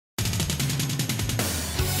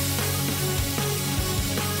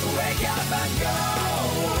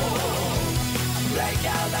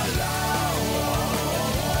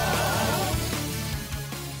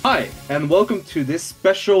Hi, and welcome to this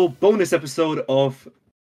special bonus episode of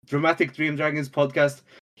Dramatic Dream Dragons podcast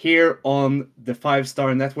here on the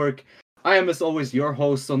 5-Star Network. I am, as always, your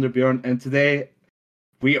host, Sander Björn, and today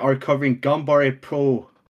we are covering Ganbare Pro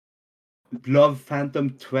Love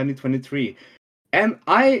Phantom 2023. And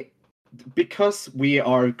because we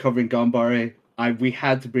are covering Ganbare, we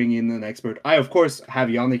had to bring in an expert. I, of course, have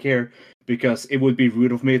Yannick here because it would be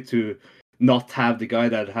rude of me to not have the guy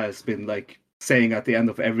that has been saying at the end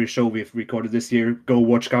of every show we've recorded this year, go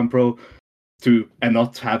watch GanPro, and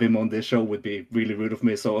not have him on this show would be really rude of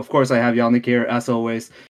me. So of course I have Yannick here as always.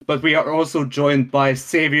 But we are also joined by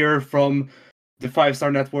Xavier from the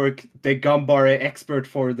 5-Star Network, the Ganbare expert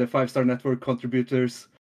for the 5-Star Network contributors.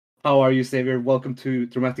 How are you, Xavier? Welcome to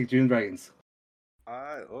Dramatic Dream Dragons.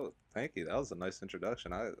 Well, thank you. That was a nice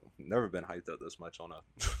introduction. I've never been hyped up this much on a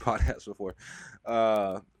podcast before.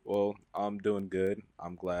 Well, I'm doing good.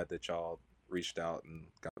 I'm glad that y'all reached out and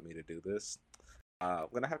got me to do this. I'm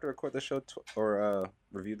gonna have to record the show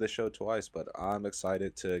review the show twice, but I'm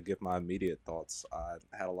excited to give my immediate thoughts. I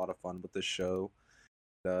had a lot of fun with this show.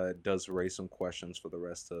 It does raise some questions for the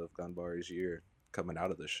rest of Ganbare's year coming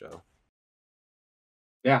out of this show.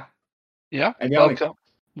 Yeah. And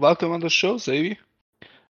welcome on the show, Xavier.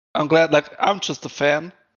 I'm glad. I'm just a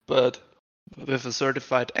fan, but with a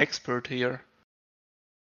certified expert here,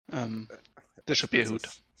 there should be a hoot.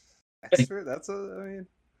 Expert?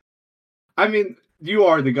 I mean, you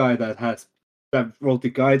are the guy that wrote the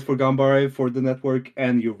guide for Ganbare for the network,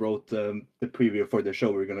 and you wrote the preview for the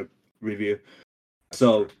show we're gonna review.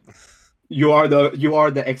 So you are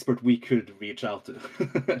the expert we could reach out to.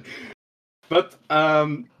 But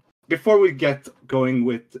before we get going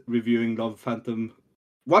with reviewing Love Phantom,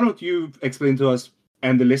 why don't you explain to us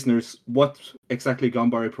and the listeners what exactly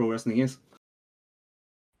Ganbare Pro Wrestling is?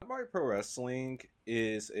 Ganbare Pro Wrestling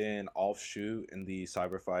is an offshoot in the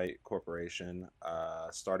Cyberfight Corporation,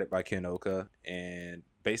 started by Ken Oka, and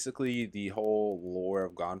basically the whole lore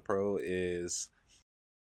of GanPro is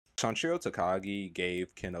Sanshiro Takagi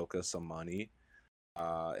gave Ken Oka some money,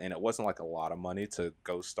 and it wasn't a lot of money to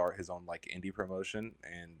go start his own indie promotion,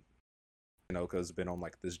 and Ken Oka's been on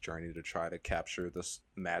this journey to try to capture this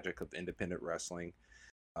magic of independent wrestling.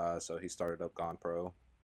 So he started up GanPro.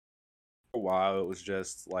 For a while, it was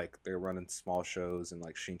just they're running small shows in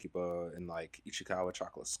Shinkiba and Ichikawa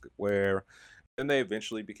Chocolate Square. Then they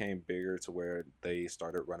eventually became bigger to where they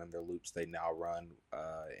started running their loops. They now run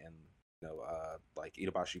in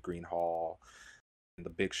Itabashi Green Hall. And the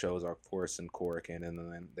big shows are of course in Korakuen, and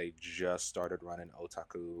then they just started running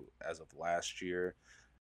Otaku as of last year.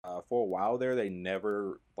 For a while there, they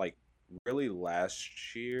never really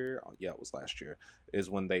last year. Yeah, it was last year is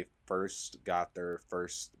when they first got their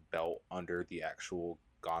first belt under the actual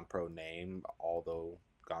GanPro name. Although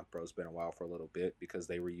GanPro's been a while for a little bit because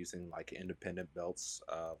they were using independent belts,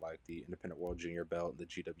 like the Independent World Junior belt, the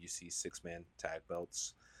GWC 6-man tag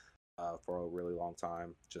belts, for a really long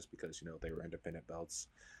time, just because they were independent belts.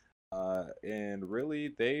 And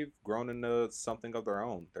really, they've grown into something of their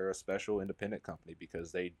own. They're a special independent company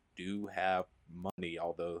because they do have money,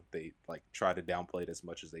 although they try to downplay it as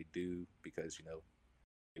much as they do because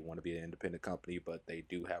they want to be an independent company, but they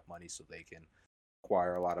do have money so they can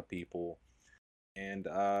acquire a lot of people. And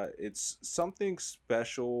it's something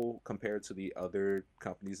special compared to the other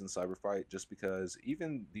companies in Cyberfight, just because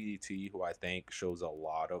even DDT, who I think shows a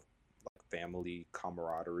lot of family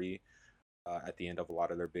camaraderie at the end of a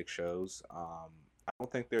lot of their big shows. I don't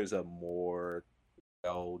think there's a more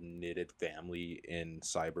well-knitted family in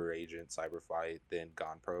Cyberfight than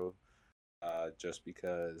GanPro, just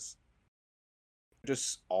because they're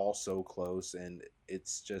just all so close and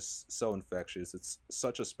it's just so infectious. It's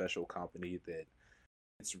such a special company that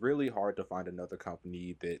it's really hard to find another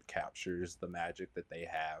company that captures the magic that they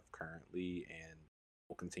have currently and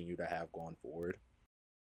will continue to have going forward.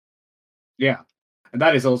 Yeah. And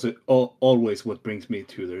that is also always what brings me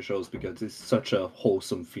to their shows, because it's such a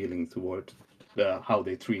wholesome feeling toward how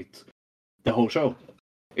they treat the whole show.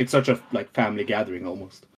 It's such a family gathering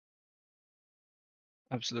almost.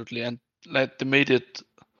 Absolutely, and they made it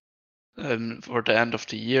for the end of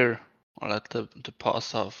the year, or the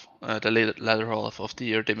past half, the latter half of the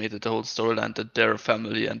year. They made it the whole storyline that they're a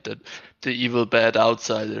family and that the evil bad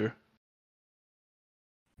outsider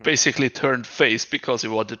basically turned face because he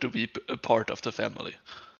wanted to be a part of the family.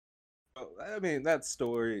 I mean, that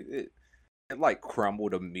story, it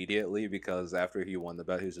crumbled immediately because after he won the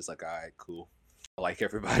belt, he was just all right, cool. I like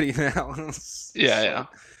everybody now. Yeah.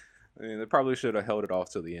 I mean, they probably should have held it off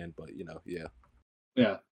till the end, but yeah.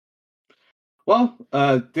 Yeah. Well,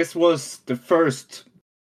 this was the first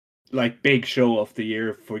like big show of the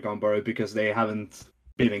year for Ganbare because they haven't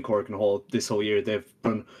been in Cork and Hall this whole year. They've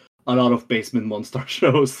done a lot of Basement Monster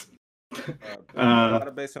shows. They've done a lot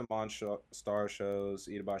of Basement Star shows,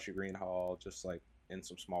 Itabashi Green Hall, just like in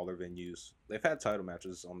some smaller venues. They've had title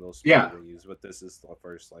matches on those smaller venues, but this is the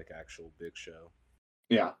first like actual big show.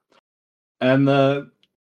 Yeah, and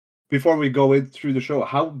before we go in through the show,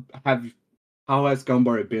 how has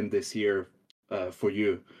Ganbare been this year for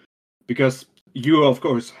you? Because you, of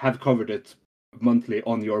course, have covered it monthly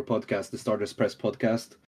on your podcast, the Stardust Press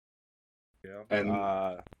podcast. Yeah,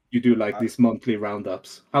 and you do like these monthly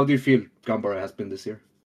roundups. How do you feel Ganbare has been this year?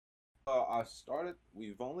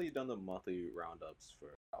 We've only done the monthly roundups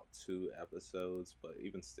for about 2 episodes, but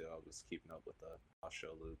even still, I was keeping up with the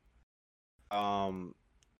show loop.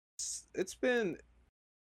 It's been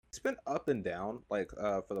up and down, like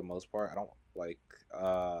for the most part. I don't like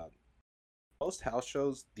most house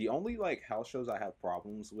shows. The only like house shows I have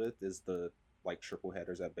problems with is the like triple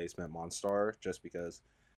headers at Basement Monstar, just because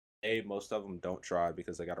most of them don't try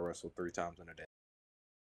because they got to wrestle 3 times in a day.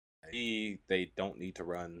 They don't need to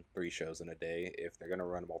run 3 shows in a day. If they're gonna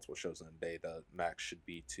run multiple shows in a day, the max should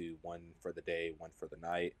be 2, 1 for the day, 1 for the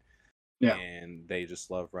night. Yeah. And they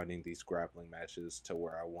just love running these grappling matches to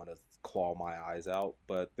where I want to claw my eyes out.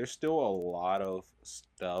 But there's still a lot of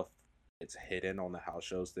stuff that's hidden on the house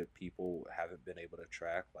shows that people haven't been able to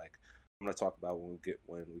track. Like I'm gonna talk about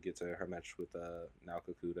when we get to her match with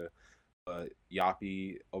Naoka Kuda. But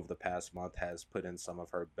Yapi over the past month has put in some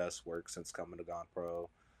of her best work since coming to GanPro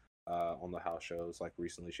on the house shows. Like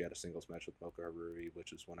recently, she had a singles match with Mocha Haruri,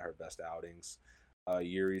 which is one of her best outings.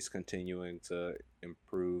 Yuri's continuing to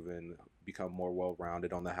improve and become more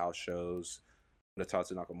well-rounded on the house shows.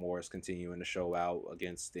 Natatsu Nakamura is continuing to show out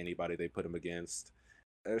against anybody they put him against.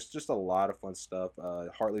 There's just a lot of fun stuff.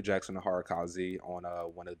 Hartley Jackson and Harakaze on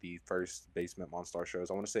one of the first Basement Monstar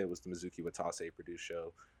shows. I want to say it was the Mizuki Watase produced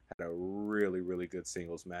show. Had a really, really good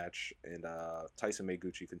singles match. And Tyson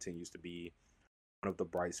Meguchi continues to be one of the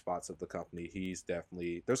bright spots of the company. He's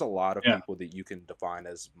definitely, there's a lot of people that you can define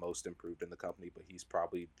as most improved in the company, but he's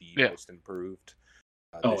probably the most improved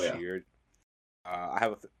this year.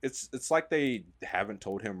 It's like they haven't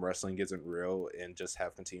told him wrestling isn't real and just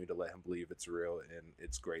have continued to let him believe it's real, and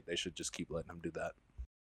it's great. They should just keep letting him do that.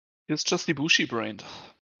 It's just Ibushi brained.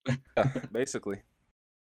 Yeah, basically.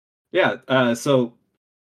 Yeah. So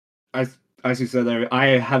as you said there,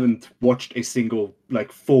 I haven't watched a single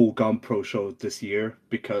like full GanPro show this year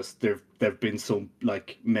because there've been so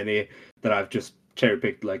like many that I've just cherry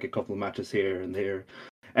picked like a couple of matches here and there.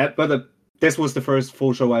 But this was the first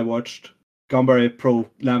full show I watched. Ganbare Pro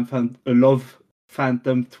Love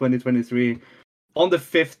Phantom 2023 on the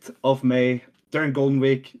 5th of May during Golden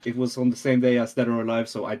Week. It was on the same day as Dead or Alive,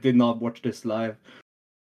 so I did not watch this live.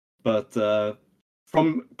 But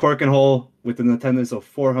from Cork and Hall with an attendance of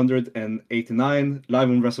 489 live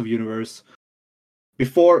on Wrestle Universe.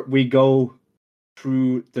 Before we go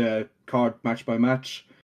through the card match by match,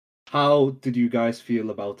 how did you guys feel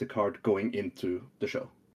about the card going into the show?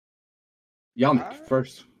 Yannick,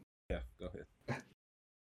 first. Yeah, go ahead.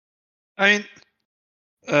 I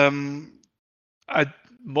mean, I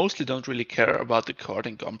mostly don't really care about the card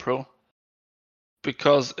in GanPro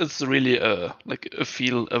because it's really a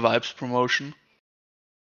vibes promotion.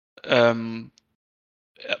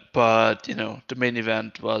 But the main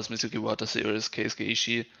event was Mizuki Watase versus Keisuke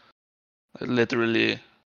Ishii. Literally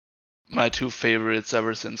my 2 favorites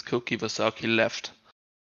ever since Koki Wasaki left.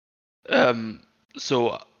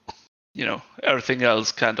 So everything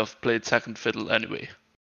else kind of played second fiddle anyway.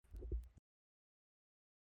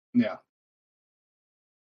 Yeah.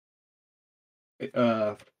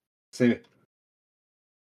 Say it.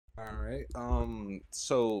 All right.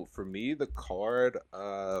 So for me, the card,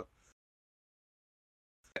 at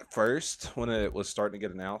first when it was starting to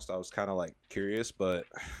get announced, I was kind of like curious, but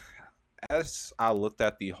as I looked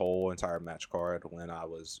at the whole entire match card when I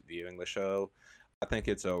was viewing the show, I think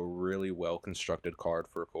it's a really well constructed card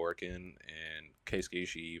for Korakuen, and Keisuke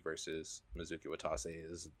Ishii versus Mizuki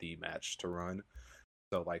Watase is the match to run.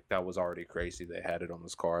 So like that was already crazy. They had it on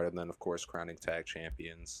this card, and then of course crowning tag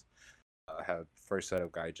champions. Had first set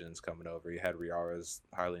of Gaijins coming over. You had Riara's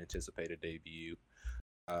highly anticipated debut.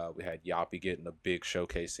 We had Yapi getting a big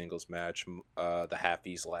showcase singles match. The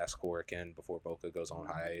Halfies last Korakuen before Boca goes on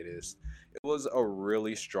hiatus. It was a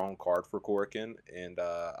really strong card for Korakuen, and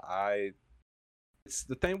it's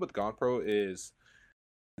the thing with GanPro is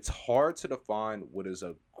it's hard to define what is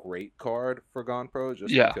a great card for GanPro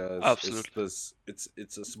just because absolutely.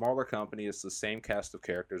 it's a smaller company. It's the same cast of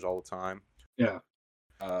characters all the time. Yeah.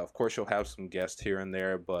 Of course, you'll have some guests here and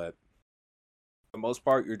there, but For the most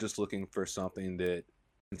part, you're just looking for something that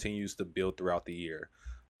continues to build throughout the year.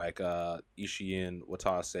 Like Ishii and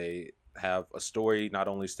Watase have a story not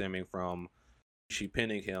only stemming from Ishii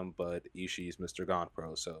pinning him, but Ishii's Mr.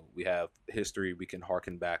 GanPro. So we have history we can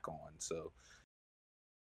harken back on. So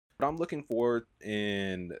what I'm looking for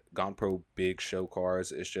in GanPro big show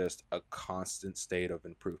cards is just a constant state of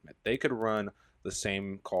improvement. They could run the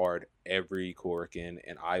same card every Korakuen,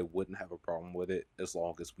 and I wouldn't have a problem with it as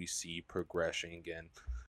long as we see progression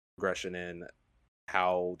in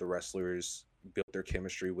how the wrestlers built their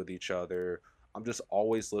chemistry with each other. I'm just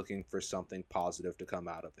always looking for something positive to come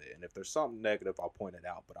out of it. And if there's something negative, I'll point it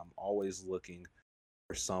out. But I'm always looking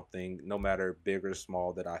for something, no matter big or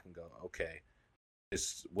small, that I can go, okay,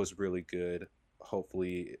 this was really good.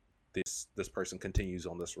 Hopefully, this person continues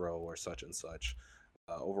on this row or such and such.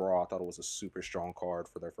 Overall, I thought it was a super strong card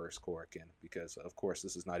for their first Korakuen because, of course,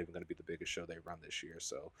 this is not even going to be the biggest show they run this year.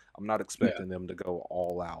 So I'm not expecting them to go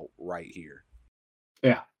all out right here.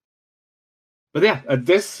 Yeah. But yeah,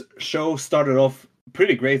 this show started off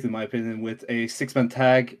pretty great in my opinion with a six-man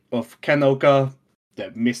tag of Ken Oka,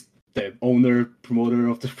 the owner promoter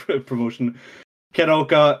of the promotion, Ken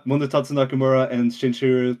Oka, Munetotsu Nakamura, and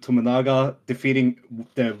Shinshiro Tominaga defeating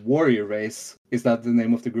the Warrior Race. Is that the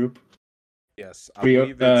name of the group? Yes, I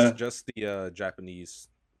believe it's just the Japanese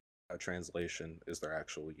translation is their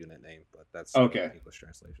actual unit name, but that's okay. the English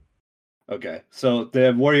translation. Okay, so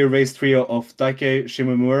the Warrior Race trio of Daike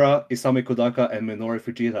Shimomura, Isami Kodaka, and Minoru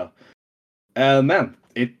Fujita. Man,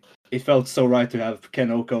 it felt so right to have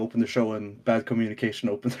Ken Oka open the show and Bad Communication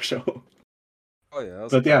open the show. Oh yeah, that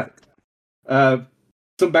was but perfect. Yeah,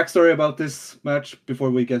 some backstory about this match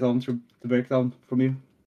before we get on to the breakdown from you.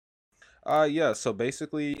 Yeah, so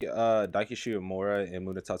basically, Daiki Shimomura and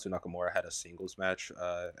Munetatsu Nakamura had a singles match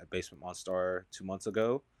at Basement Monstar 2 months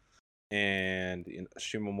ago, and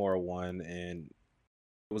Shimomura won, and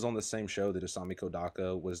it was on the same show that Isami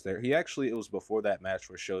Kodaka was there. It was before that match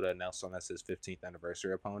where Shota announced him as his 15th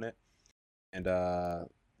anniversary opponent, and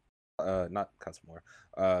not Katsumura,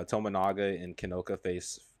 Tominaga and Kinoka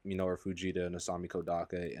face Minoru Fujita and Isami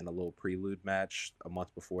Kodaka in a little prelude match a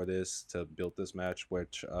month before this to build this match,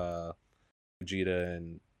 which Fujita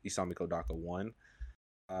and Isami Kodaka won.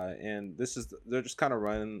 And they're just kind of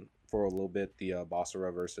running for a little bit the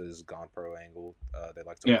Basara versus GanPro angle they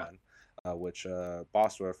like to run. Which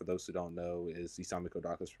Basara, for those who don't know, is Isami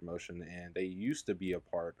Kodaka's promotion, and they used to be a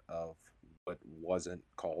part of what wasn't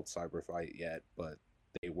called Cyber Fight yet, but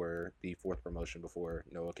they were the fourth promotion before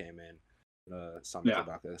Noah came in. Isami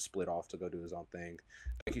Kodaka split off to go do his own thing.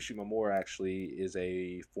 Daiki Shimomura actually is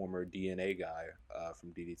a former DNA guy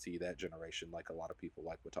from DDT, that generation, like a lot of people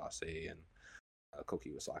like Watase and Koki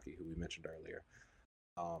Wasaki, who we mentioned earlier.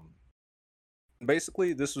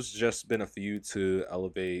 Basically, this was just been a feud to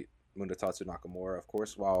elevate Munetatsu Nakamura. Of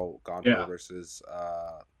course, while GanPro versus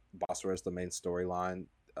Basara is the main storyline,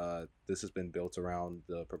 this has been built around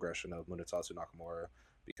the progression of Munetatsu Nakamura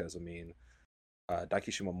because, I mean, Daiki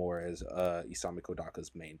Shimomura is Isami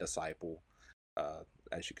Kodaka's main disciple,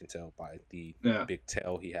 as you can tell by the big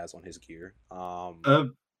tail he has on his gear.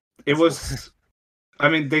 It was... I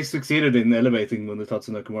mean, they succeeded in elevating Munetatsu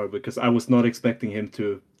Nakamura because I was not expecting him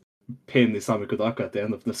to pin Isami Kodaka at the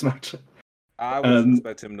end of this match. I wasn't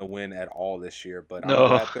expecting him to win at all this year, but I'm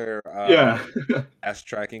glad they're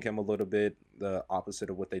fast-tracking him a little bit, the opposite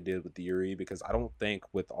of what they did with Yuri, because I don't think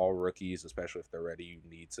with all rookies, especially if they're ready, you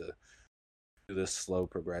need to do this slow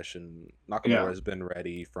progression. Nakamura has been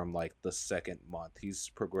ready from like the second month. He's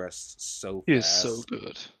progressed so fast. He's so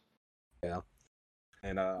good. Yeah.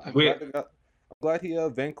 And I'm glad he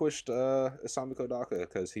vanquished Isami Kodaka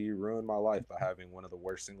because he ruined my life by having one of the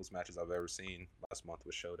worst singles matches I've ever seen last month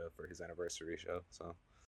with Shota for his anniversary show. So,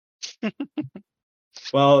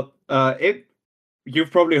 well, you've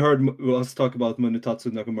probably heard us talk about Munetatsu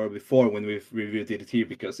Nakamura before when we've reviewed DDT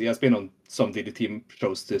because he has been on some DDT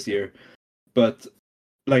shows this year. But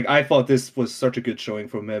like, I thought this was such a good showing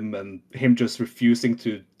from him, and him just refusing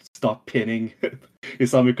to stop pinning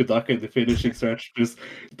Isami Kodaka in the finishing stretch, just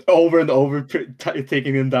over and over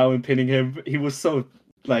taking him down and pinning him. He was so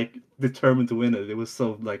like determined to win it. It was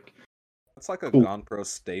so like it's like a GanPro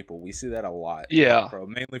staple. We see that a lot. Yeah, GanPro,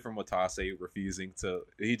 mainly from Watase refusing to.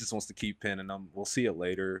 He just wants to keep pinning them. We'll see it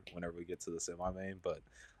later whenever we get to the semi-main, but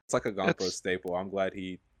it's like a GanPro staple. I'm glad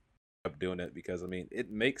he kept doing it because I mean it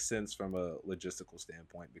makes sense from a logistical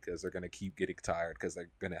standpoint because they're gonna keep getting tired because they're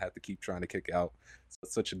gonna have to keep trying to kick out. So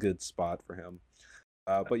it's such a good spot for him.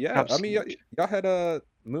 But yeah, absolutely. I mean, y'all had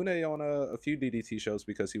Mune on a few DDT shows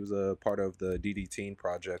because he was a part of the DDT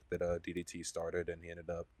project that DDT started, and he ended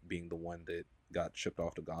up being the one that got shipped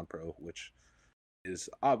off to GanPro, which is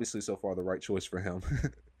obviously so far the right choice for him.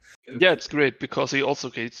 Yeah, it's great because he also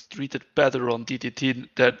gets treated better on DDT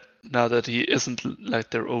that now that he isn't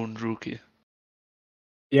like their own rookie.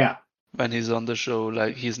 Yeah. When he's on the show,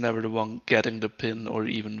 like he's never the one getting the pin or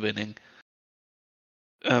even winning.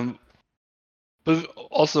 But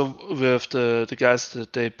also with the guys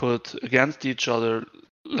that they put against each other,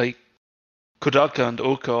 like Kodaka and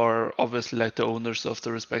Oka are obviously like the owners of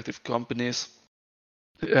the respective companies,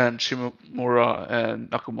 and Shimomura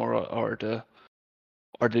and Nakamura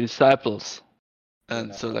are the disciples.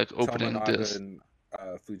 And so like opening Tomonaga this, and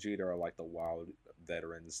Fujita are like the wild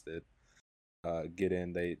veterans that get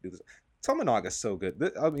in. They do this. Tomonaga's so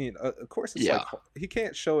good. I mean, of course, it's like he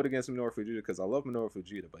can't show it against Minoru Fujita because I love Minoru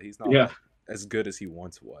Fujita, but he's not like as good as he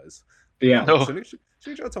once was. Yeah. No.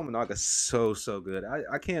 Shinichiro Tomonaga is so good.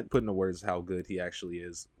 I can't put into words how good he actually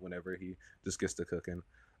is whenever he just gets to cooking.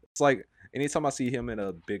 It's like anytime I see him in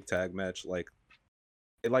a big tag match, like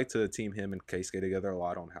they like to team him and Keisuke together a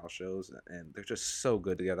lot on house shows, and they're just so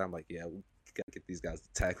good together. I'm like, yeah, we gotta get these guys the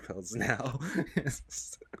tag belts now.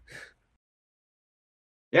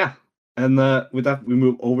 Yeah. And with that, we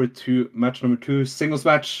move over to match number 2, singles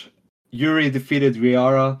match. Yuri defeated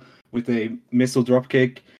Riara with a missile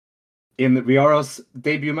dropkick in Riara's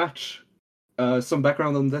debut match. Some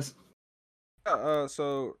background on this?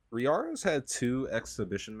 So Riara's had 2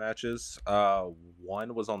 exhibition matches.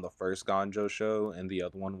 One was on the first Ganjo show, and the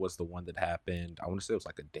other one was the one that happened. I want to say it was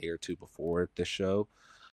like a day or two before this show.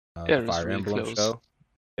 The Fire really Emblem close. show.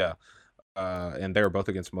 Yeah. And they were both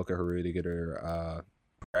against Mocha Haru to get her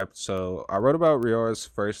prepped. So I wrote about Riara's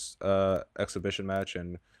first exhibition match,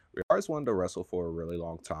 and Riara's wanted to wrestle for a really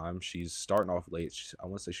long time. She's starting off late. I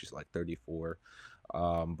want to say she's like 34.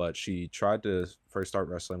 But she tried to first start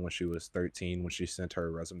wrestling when she was 13, when she sent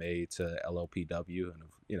her resume to LLPW,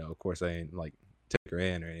 and of course, I ain't like take her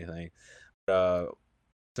in or anything. But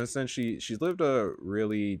since then, she's lived a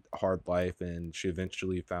really hard life, and she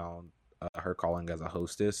eventually found her calling as a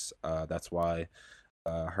hostess. That's why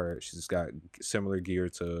she's got similar gear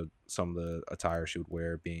to some of the attire she would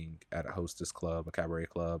wear being at a hostess club, a cabaret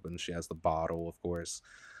club, and she has the bottle, of course.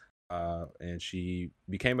 And she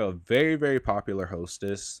became a very, very popular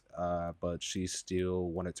hostess, but she still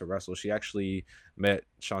wanted to wrestle. She actually met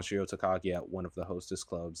Shanshiro Takagi at one of the hostess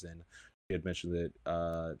clubs, and she had mentioned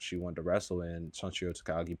that she wanted to wrestle, and Shanshiro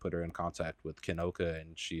Takagi put her in contact with Kenoka,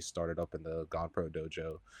 and she started up in the GanPro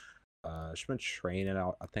dojo. She's been training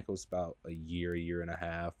out, I think it was about a year and a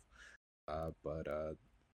half, but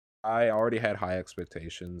I already had high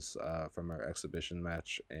expectations from her exhibition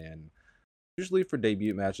match, and usually for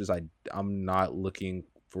debut matches, I'm not looking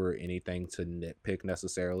for anything to nitpick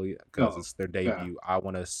necessarily because it's their debut. I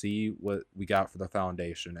want to see what we got for the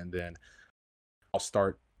foundation, and then I'll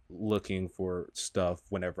start looking for stuff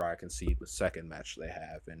whenever I can see the second match they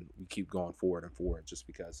have, and we keep going forward and forward just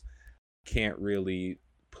because I can't really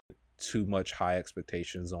put too much high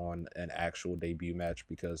expectations on an actual debut match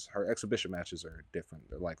because her exhibition matches are different.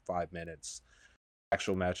 They're like 5 minutes.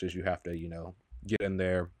 Actual matches, you have to, get in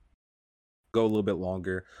there, go a little bit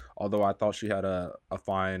longer. Although I thought she had a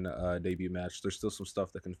fine debut match. There's still some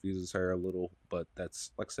stuff that confuses her a little, but that's,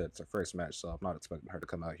 like I said, it's her first match, so I'm not expecting her to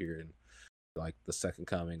come out here and like the second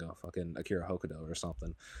coming of fucking Akira Hokuto or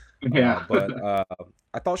something. Yeah. But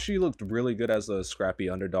I thought she looked really good as a scrappy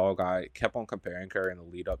underdog. I kept on comparing her in the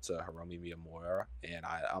lead up to Hiromi Miyamura, and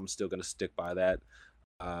I'm still gonna stick by that.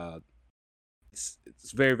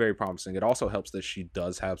 It's very, very promising. It also helps that she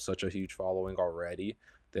does have such a huge following already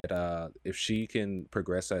that if she can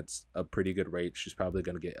progress at a pretty good rate, she's probably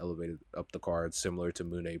going to get elevated up the card similar to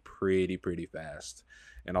Mune pretty fast.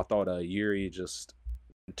 And I thought Yuri just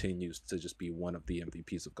continues to just be one of the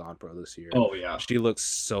MVPs of GanPro this year. Oh yeah, she looks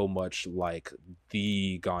so much like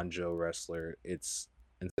the Ganjo wrestler. It's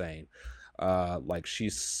insane. Like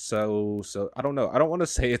she's so I don't know. I don't want to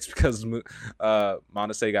say it's because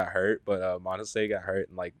Monase got hurt, but Monase got hurt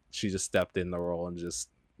and like she just stepped in the role and just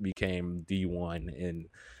became D1, and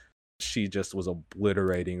she just was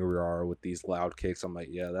obliterating Riara with these loud kicks. I'm like,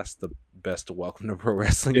 yeah, that's the best welcome to pro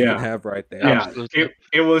wrestling you can have right there. Yeah,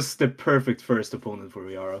 it was the perfect first opponent for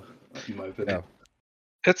Riara, in my opinion.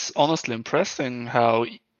 Yeah. It's honestly impressive how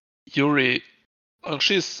Yuri,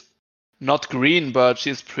 she's not green, but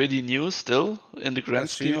she's pretty new still in the grand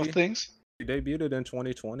scheme of things. She debuted in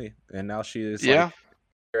 2020, and now she is like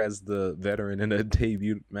as the veteran in a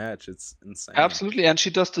debut match. It's insane. Absolutely, and she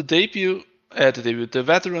does the the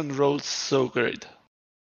veteran role so great.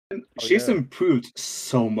 And she's improved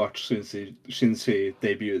so much since she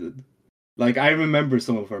debuted. Like I remember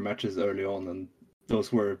some of her matches early on, and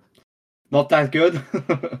those were not that good.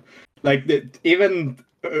 Like even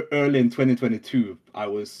early in 2022, I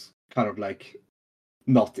was kind of like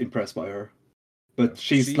not impressed by her, but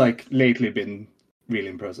she's like lately been really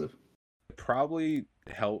impressive. It probably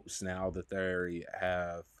helps now that they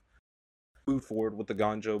have moved forward with the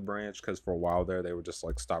Ganjo branch, because for a while there they were just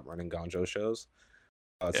like stop running Ganjo shows.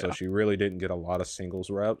 So she really didn't get a lot of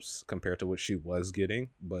singles reps compared to what she was getting,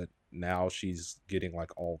 but now she's getting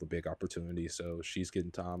like all the big opportunities. So she's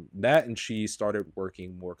getting time that, and she started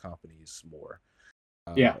working more companies more.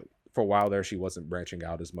 For a while there, she wasn't branching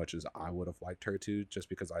out as much as I would have liked her to, just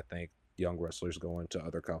because I think young wrestlers going to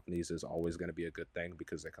other companies is always going to be a good thing,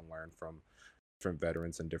 because they can learn from different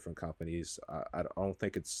veterans in different companies. I don't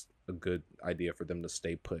think it's a good idea for them to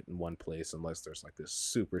stay put in one place unless there's like this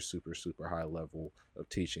super high level of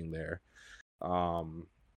teaching there. But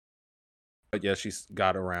yeah, she's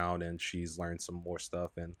got around and she's learned some more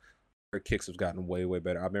stuff, and her kicks have gotten way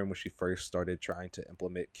better. I remember when she first started trying to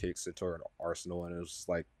implement kicks into her arsenal, and it was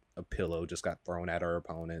like a pillow just got thrown at her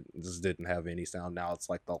opponent. It just didn't have any sound. Now it's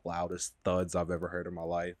like the loudest thuds I've ever heard in my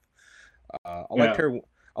life. I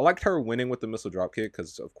liked her winning with the missile drop kick,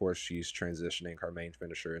 because of course she's transitioning her main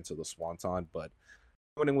finisher into the swanton. But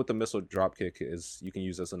winning with the missile drop kick is, you can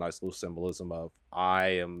use as a nice little symbolism of, I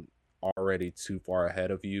am already too far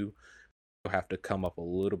ahead of you. You'll have to come up a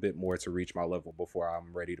little bit more to reach my level before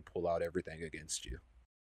I'm ready to pull out everything against you.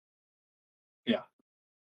 Yeah.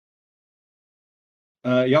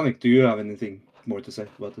 Yannick, do you have anything more to say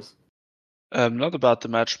about this? Not about the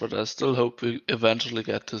match, but I still hope we eventually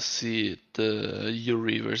get to see the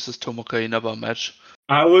Yuri versus Tomoka Inaba match.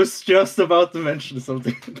 I was just about to mention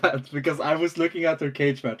something like that, because I was looking at their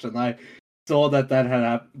cage match and I saw that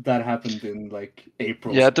happened in like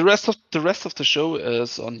April. Yeah, the rest of the show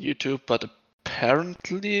is on YouTube, but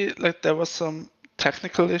apparently, like, there was some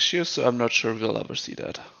technical issues, so I'm not sure we'll ever see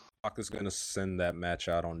that. Is gonna send that match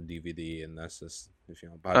out on DVD, and that's just, if you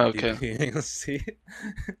don't buy the DVD, you ain't gonna see it.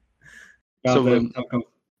 So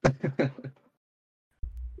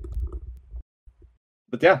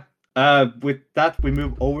but yeah, with that we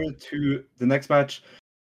move over to the next match,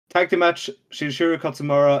 tag team match: Shinichiro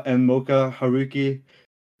Katsumara and Moka Haruki.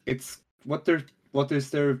 It's what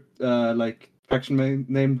is their like faction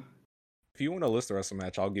name? If you want to list the rest of the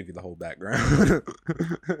match, I'll give you the whole background.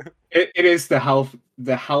 it is the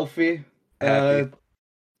Halfy.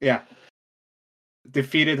 Yeah.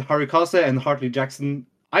 Defeated Harikase and Hartley Jackson.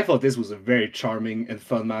 I thought this was a very charming and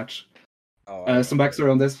fun match. Some backstory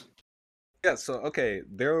on this? Yeah, so okay,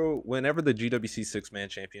 whenever the GWC 6-man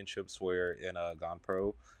championships were in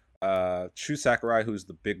GanPro, Shu Sakurai, who's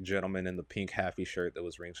the big gentleman in the pink halfy shirt that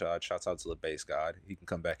was ringside, shouts out to the base god. He can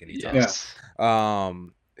come back anytime. Yes.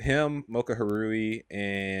 Him, Moka Harui,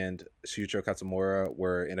 and Shinichiro Katsumura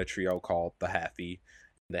were in a trio called the Halfy.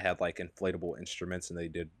 They had like inflatable instruments, and they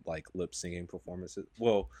did like lip singing performances.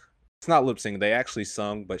 Well, it's not lip singing. They actually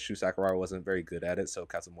sung, but Shu Sakurai wasn't very good at it, so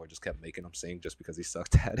Katsumura just kept making them sing just because he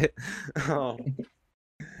sucked at it.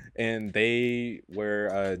 And they were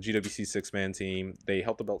a GWC 6-man team. They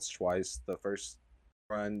held the belts twice. The first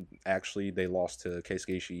run, actually, they lost to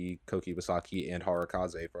Keisuke Ishii, Koki Iwasaki, and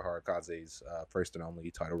Harikaze for Harikaze's first and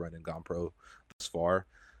only title run in GanPro thus far.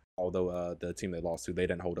 Although the team they lost to, they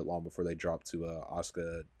didn't hold it long before they dropped to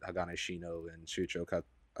Asuka, Hagane Shino, and Shinichiro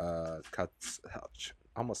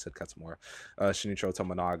Shinichiro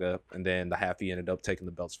Tomonaga. And then the Halfy ended up taking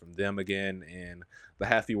the belts from them again. And the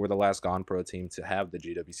Halfy were the last GanPro team to have the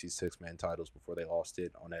GWC 6-man titles before they lost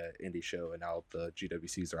it on an indie show. And now the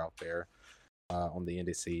GWCs are out there on the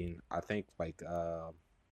indie scene. I think like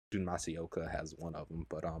Jun Masioka has one of them,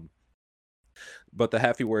 but the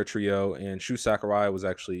Halfy were a trio, and Shu Sakurai was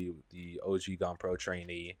actually the OG GanPro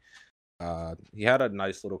trainee. He had a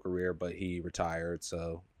nice little career, but he retired,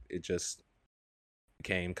 so it just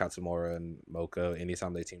became Katsumura and Moka.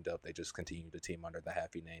 Anytime they teamed up, they just continued to team under the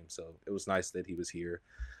Halfy name, so it was nice that he was here.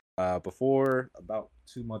 Before, about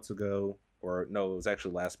 2 months ago, or no, it was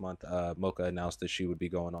actually last month, Moka announced that she would be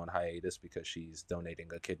going on hiatus because she's donating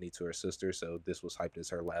a kidney to her sister, so this was hyped as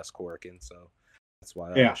her last Korakuen, so that's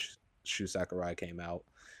why Shu Sakurai came out.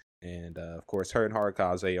 And of course, her and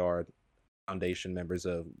Harikaze are foundation members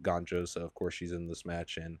of Ganjo, so of course she's in this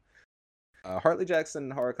match. And Hartley Jackson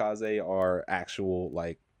and Harikaze are actual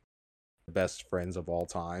like best friends of all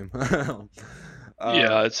time.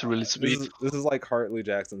 Yeah, it's really sweet. This is like Hartley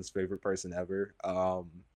Jackson's favorite person ever. Like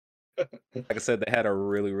I said, they had a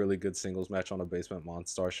really good singles match on a Basement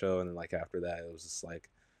Monster show, and then like after that, it was just like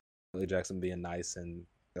Hartley Jackson being nice, and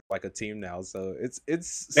they're like a team now. So it's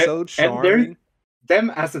so charming. Them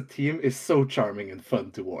as a team is so charming and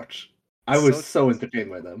fun to watch. I was so entertained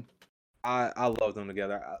by them. I love them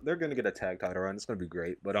together. They're gonna get a tag title run. It's gonna be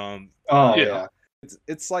great. But yeah.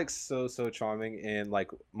 It's like so charming, and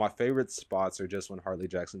like my favorite spots are just when Harley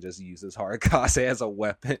Jackson just uses Harakase as a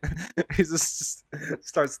weapon. He just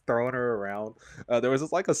starts throwing her around. There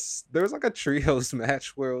was like a trios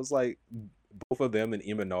match where it was like both of them and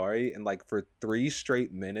Imanari, and like for 3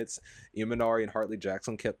 straight minutes, Imanari and Harley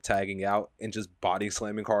Jackson kept tagging out and just body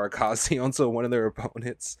slamming Harakase onto one of their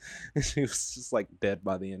opponents. And she was just like dead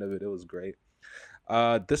by the end of it. It was great.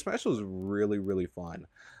 This match was really fun.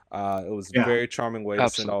 It was a Yeah, very charming way to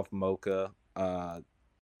send Absolutely. off Mocha.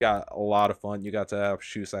 Got a lot of fun. You got to have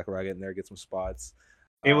Shu Sakurai get in there, get some spots.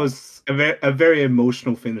 it was a very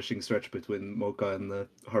emotional finishing stretch between Mocha and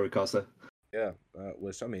Harikasa. Yeah,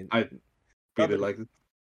 which I mean, I really other liked it.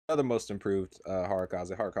 other most improved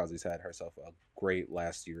Harakaze. Harakaze's had herself a great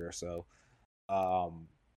last year or so. Like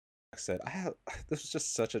I said, this was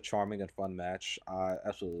just such a charming and fun match. I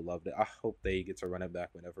absolutely loved it. I hope they get to run it back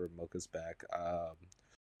whenever Mocha's back.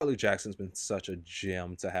 Charlie Jackson's been such a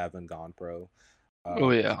gem to have in GanPro.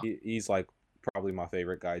 Oh yeah. He's like probably my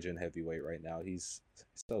favorite Gaijin heavyweight right now. He's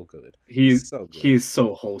so good. He's So good. he's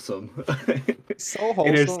so wholesome. So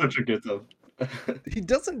It is wholesome. such a good time. He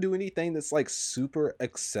doesn't do anything that's like super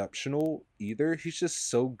exceptional either. He's just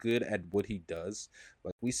so good at what he does.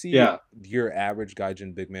 Like we see Yeah, your average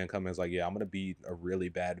Gaijin big man come in, is like, yeah, I'm gonna be a really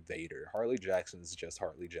bad Vader. Harley Jackson's just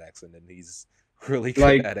Harley Jackson, and he's really good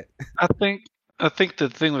like at it. I think the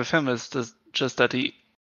thing with him is just that he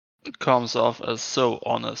comes off as so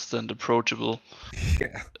honest and approachable.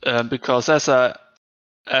 Yeah. Because as I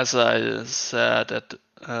said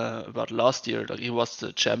about last year, like he was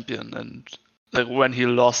the champion, and like when he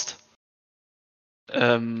lost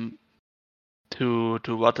to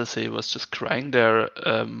Watase, he was just crying there,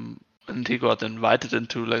 and he got invited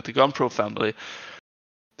into like the GunPro family,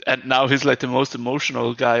 and now he's like the most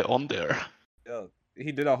emotional guy on there. Yeah.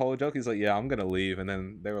 He did a whole joke. He's like, "Yeah, I'm gonna leave," and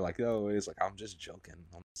then they were like, "Oh," he's like, "I'm just joking.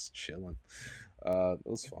 I'm just chilling." It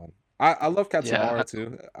was fun. I love Katsumara Yeah.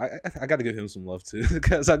 too. I got to give him some love too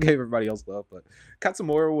because I gave everybody else love. But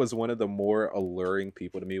Katsumara was one of the more alluring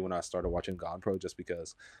people to me when I started watching GanPro, just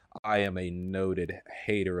because I am a noted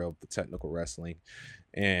hater of the technical wrestling,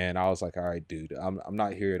 and I was like, "All right, dude, I'm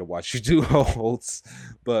not here to watch you do holds,"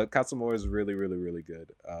 but Katsumara is really good.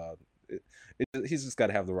 He's just got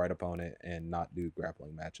to have the right opponent and not do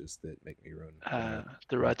grappling matches that make me ruin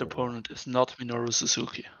The right opponent is not Minoru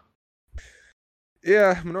Suzuki.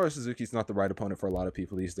 Yeah, Minoru Suzuki's not the right opponent for a lot of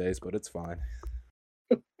people these days, but it's fine.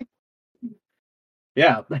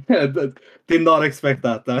 yeah, did not expect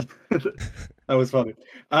that. That was funny.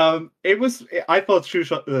 It was. I thought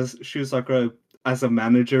Shu Sakura as a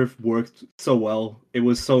manager worked so well. It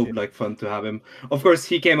was so Yeah. like fun to have him. Of course,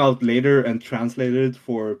 he came out later and translated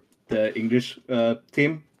for the English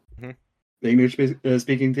team, Mhm. the English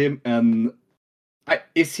speaking team, and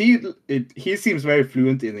he seems very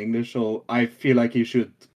fluent in English, so I feel like he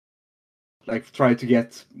should like try to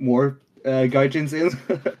get more gaijins in.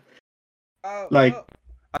 Like, Well,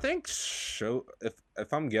 I think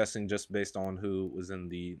if I'm guessing just based on who was in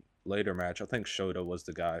the later match, I think Shota was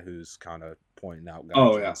the guy who's kind of pointing out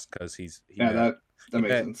oh yeah, Gaijins because he yeah, met that he makes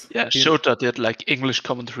met sense. Yeah, he Shota did like English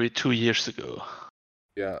commentary 2 years ago.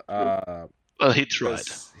 yeah Well, he tried.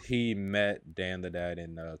 because he met Dan the Dad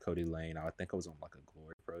and Cody Lane. I think it was on like a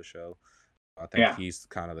Glory Pro show. I think Yeah. he's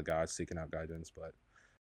kind of the guy seeking out guidance, but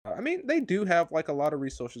I mean, they do have like a lot of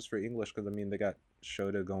resources for English because I mean, they got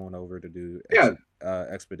Shota going over to do Yeah.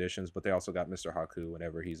 expeditions, but they also got Mr. Haku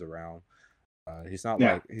whenever he's around. He's not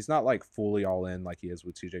Yeah. like fully all in like he is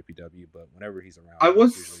with TJPW, but whenever he's around, I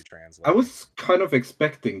he's usually was translating. kind of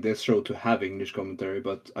expecting this show to have English commentary,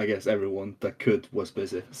 but I guess everyone that could was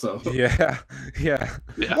busy. So Yeah. Yeah,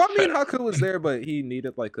 Well, I mean, fair. Haku was there, but he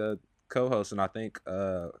needed like a co-host, and I think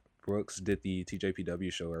Brooks did the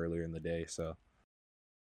TJPW show earlier in the day, so.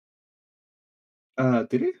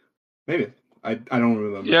 did he? Maybe I don't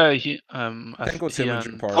remember. Yeah, he I think it was him and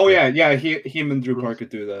Drew Parker. Oh yeah, him and Drew Parker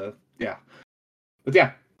do the But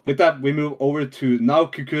yeah, with that we move over to now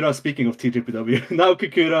Kukura. Speaking of TJPW, now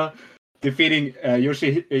Kukura defeating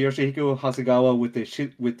Yoshihiko Hasegawa with the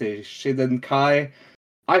Shiden Kai.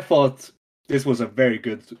 I thought this was a very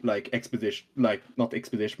good like expedition, like not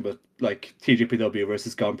expedition, but like TJPW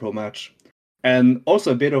versus GanPro match, and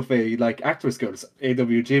also a bit of a like Actors Girls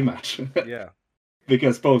AWG match. Yeah.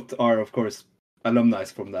 Because both are of course alumni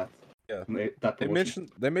from that. Yeah. That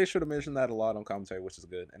They made sure to mention that a lot on commentary, which is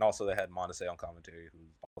good. And also they had Monase on commentary,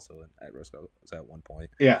 who's also at Roscoe at one point.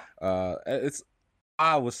 Yeah.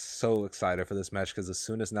 I was so excited for this match because as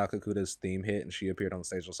soon as Nakakuta's theme hit and she appeared on the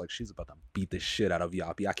stage, I was like, she's about to beat the shit out of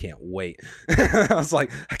Yappy. I can't wait. I was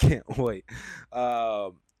like, I can't wait.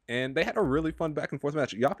 And they had a really fun back and forth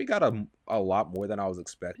match. Yappy got a lot more than I was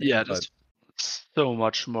expecting. Yeah, But that's so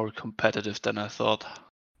much more competitive than I thought.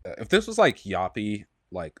 if this was like Yappy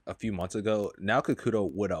like a few months ago, now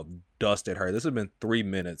Kakuto would have dusted her. This has been 3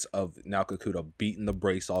 minutes of now Kakuto beating the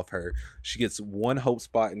brakes off her. She gets one hope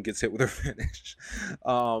spot and gets hit with her finish.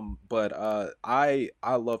 But I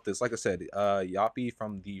love this. Like I said, Yappy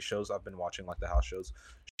from the shows I've been watching, like the house shows,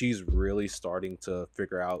 she's really starting to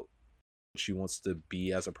figure out she wants to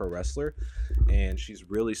be as a pro wrestler, and she's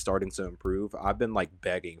really starting to improve. I've been like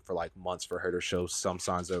begging for like months for her to show some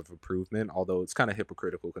signs of improvement, although it's kind of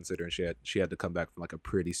hypocritical considering she had to come back from like a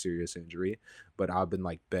pretty serious injury. But I've been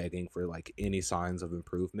like begging for like any signs of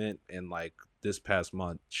improvement, and like this past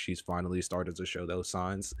month she's finally started to show those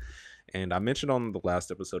signs. And I mentioned on the last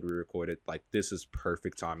episode we recorded, like this is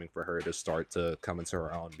perfect timing for her to start to come into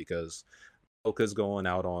her own, because Mocha's going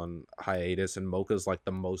out on hiatus, and Mocha's like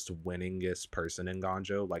the most winningest person in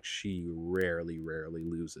Ganjo. Like she rarely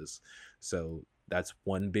loses. So that's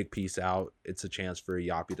one big piece out. It's a chance for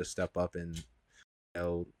Yappy to step up and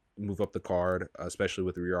move up the card, especially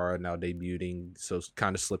with Riara now debuting. So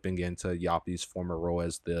kind of slipping into Yappy's former role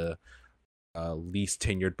as the least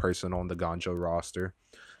tenured person on the Ganjo roster.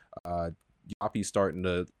 Yappy's starting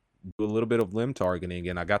to do a little bit of limb targeting,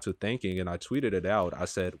 and I got to thinking and I tweeted it out. I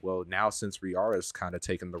said, well, now since Riara's kind of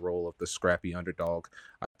taken the role of the scrappy underdog,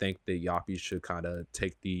 I think that Yappy should kind of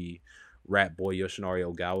take the rat boy Yoshinari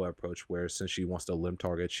Ogawa approach, where since she wants to limb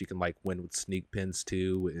target, she can like win with sneak pins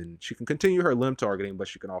too, and she can continue her limb targeting, but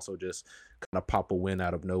she can also just kind of pop a win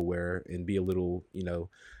out of nowhere and be a little,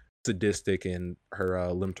 sadistic in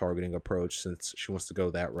her limb targeting approach, since she wants to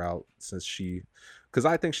go that route, because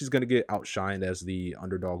I think she's going to get outshined as the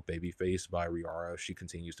underdog babyface by Riara if she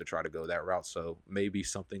continues to try to go that route. So maybe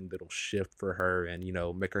something that'll shift for her and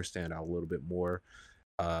make her stand out a little bit more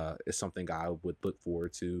is something I would look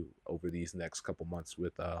forward to over these next couple months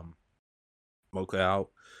with Mocha out.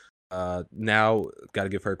 Now got to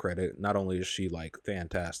give her credit. Not only is she like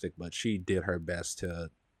fantastic, but she did her best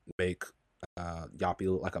to make Yappy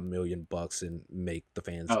look like $1 million and make the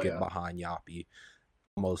fans get behind Yappy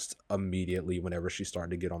almost immediately whenever she started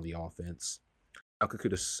to get on the offense.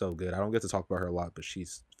 Kakuta is so good. I don't get to talk about her a lot, but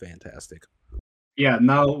she's fantastic. Yeah,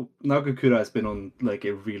 now Kakuta has been on like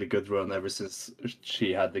a really good run ever since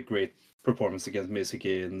she had the great performance against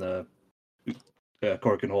Mizuki in the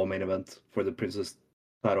Corkin Hall main event for the Princess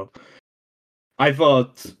title. I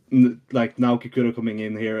thought like now Kakuta coming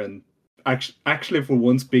in here and actually for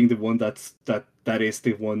once being the one that is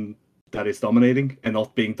the one that is dominating and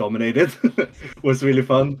not being dominated was really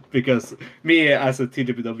fun, because me as a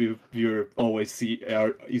TJPW viewer always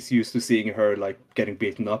is used to seeing her like getting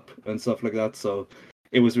beaten up and stuff like that. So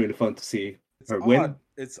it was really fun to see her win.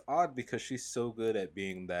 It's odd because she's so good at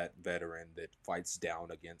being that veteran that fights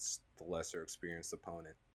down against the lesser experienced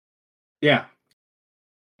opponent. Yeah,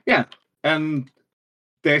 and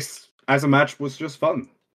this as a match was just fun.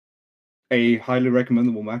 A highly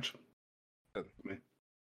recommendable match.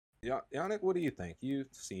 Yeah, Yannick, what do you think?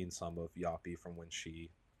 You've seen some of Yappy from when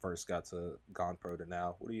she first got to GanPro to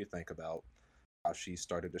now. What do you think about how she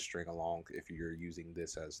started to string along, if you're using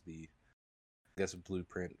this as the, I guess,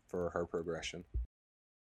 blueprint for her progression?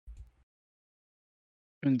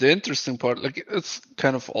 And the interesting part, like it's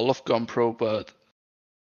kind of all of GanPro, but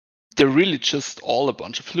they're really just all a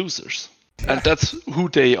bunch of losers, and that's who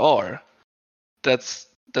they are. That's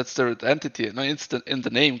their identity. And it's in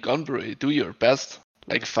the name GanPro. Do your best,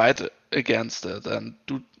 like fight against it, and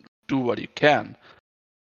do what you can.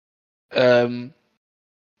 The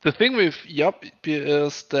thing with Yappy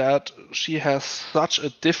is that she has such a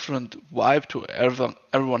different vibe to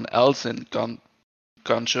everyone else in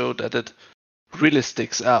Ganjo that it really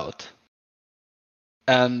sticks out.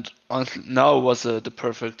 And until now was the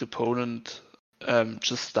perfect opponent,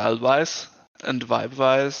 just style-wise and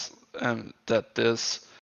vibe-wise. That this,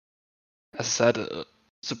 as I said, a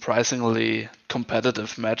surprisingly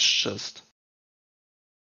competitive match just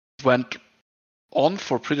went on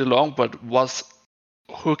for pretty long, but was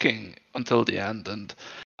hooking until the end. And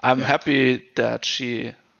I'm happy that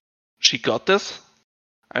she got this.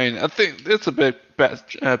 I mean, I think it's a big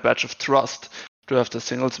badge of trust to have the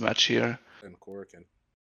singles match here In Korakuen.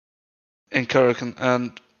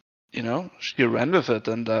 And she ran with it,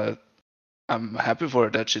 and I'm happy for her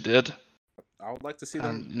that she did. I would like to see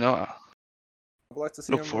them. I would like to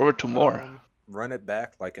see look forward to more. Run it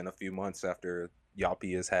back like in a few months after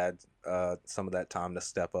Yappy has had some of that time to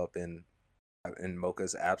step up in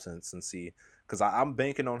Mocha's absence and see, because I'm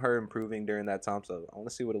banking on her improving during that time. So I want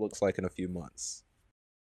to see what it looks like in a few months.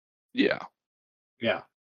 Yeah.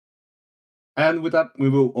 And with that, we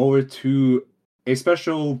move over to a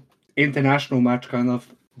special international match, kind of.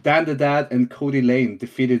 Dan the Dad and Cody Lane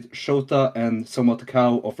defeated Shota and Soma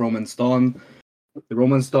Takao of Roman's Dawn. The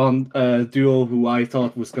Roman's Dawn duo, who I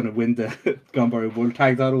thought was going to win the Ganbare World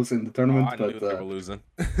Tag titles in the tournament. I knew they were losing.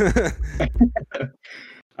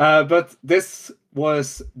 But this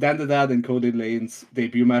was Dan the Dad and Cody Lane's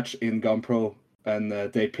debut match in GanPro, and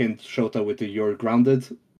they pinned Shota with the "You're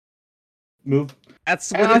Grounded" move.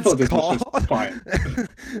 That's And what I it's thought this was called. just fine.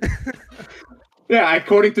 Yeah,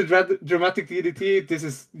 according to Dramatic DDT, this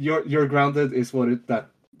is "You're Grounded" is what that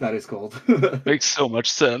is called. Makes so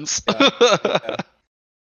much sense. Yeah.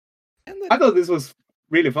 I thought this was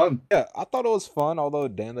really fun. Yeah, I thought it was fun. Although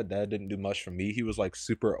Dan the Dad didn't do much for me, he was like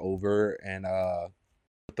super over and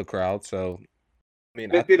with the crowd. So I mean,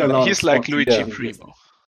 They did a lot. He's of like spots Luigi involving Primo.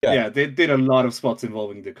 Yeah, they did a lot of spots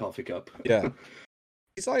involving the coffee cup. Yeah,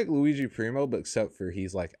 he's like Luigi Primo, but except for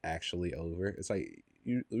he's like actually over. It's like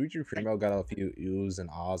Luigi Primo got a few oohs and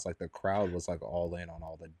ahs. Like the crowd was like all in on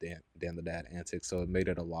all the Dan the Dad antics, so it made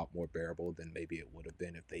it a lot more bearable than maybe it would have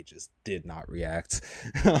been if they just did not react.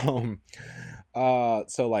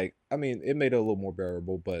 So like I mean, it made it a little more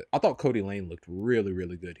bearable. But I thought Cody Lane looked really,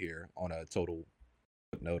 really good here on a total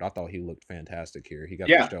note. I thought he looked fantastic here. He got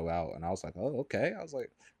the show out, and I was like, oh okay. I was like,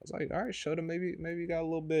 all right, Shota, maybe you got a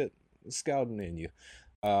little bit of scouting in you.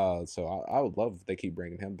 So I would love if they keep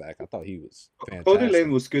bringing him back. I thought he was fantastic. Cody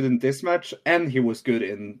Lane was good in this match, and he was good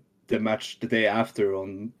in the match the day after,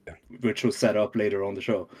 which was set up later on the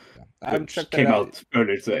show. Yeah. I haven't checked that came out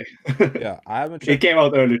earlier today. Yeah, I haven't. It came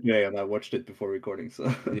out earlier today, and I watched it before recording.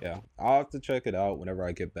 So yeah, I'll have to check it out whenever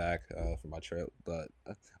I get back from my trip. But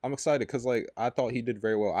I'm excited because like I thought he did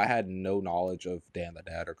very well. I had no knowledge of Dan the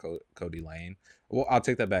Dad or Cody Lane. Well, I'll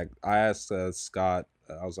take that back. I asked Scott.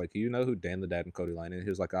 I was like, "You know who Dan the Dad and Cody Lane?" And he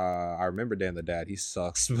was like, "I remember Dan the Dad. He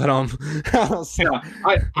sucks." But yeah,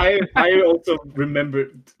 I also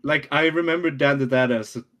remembered. Like I remember Dan the Dad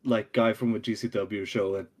as like guy from a GCW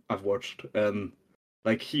show that I've watched, and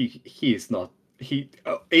like he is not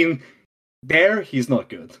in there. He's not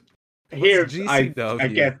good. Here, GCW. I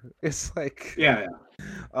get. It's like yeah.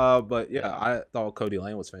 But yeah, I thought Cody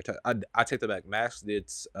Lane was fantastic. I take that back. Max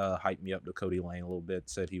did hype me up to Cody Lane a little bit,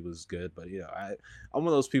 said he was good, but yeah, I'm one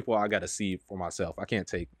of those people I gotta see for myself. I can't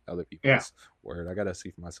take other people's word. I gotta see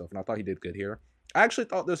for myself, and I thought he did good here. I actually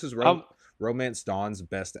thought this is Romance Dawn's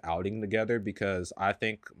best outing together because I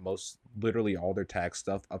think literally all their tag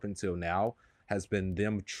stuff up until now has been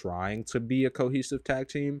them trying to be a cohesive tag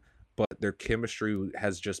team, but their chemistry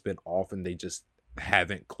has just been off, and they just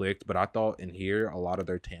haven't clicked. But I thought in here a lot of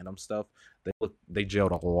their tandem stuff, they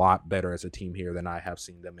gelled a lot better as a team here than I have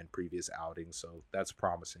seen them in previous outings. So that's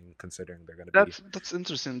promising considering they're going to be. That's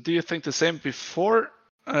interesting. Do you think the same before?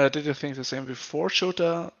 Did you think the same before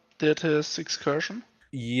Shota did his excursion?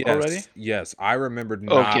 Yes, already? Yes. I remembered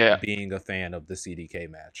not being a fan of the CDK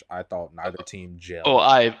match. I thought neither team gelled. Oh,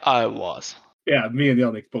 I was. Yeah, me and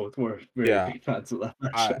Yannick both were very big fans of that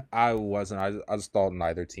match. I wasn't. I just thought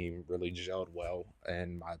neither team really gelled well,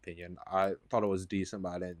 in my opinion. I thought it was decent,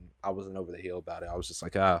 but I wasn't over the hill about it. I was just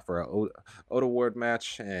like, for a Oda Ward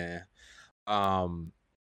match, I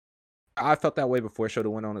felt that way before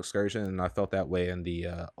Shota went on excursion, and I felt that way in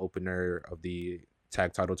the opener of the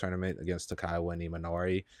tag title tournament against Takaiwa and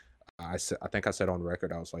Imanari. I think I said on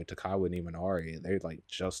record, I was like, Takaiwa and Imanari, they like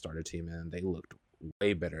just started teaming, and they looked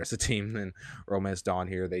way better as a team than Romance Dawn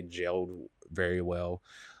here. They gelled very well.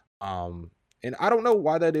 And I don't know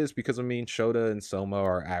why that is, because I mean Shota and Soma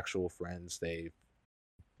are actual friends. They've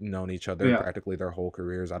known each other practically their whole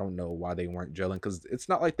careers. I don't know why they weren't gelling, because it's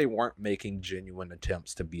not like they weren't making genuine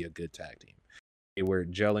attempts to be a good tag team. They were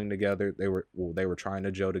gelling together. They were trying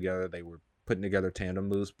to gel together. They were putting together tandem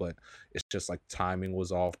moves, but it's just like timing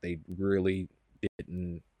was off. They really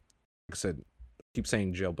didn't, like I said, keep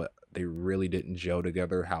saying gel, but they really didn't gel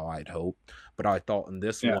together how I'd hoped. But I thought in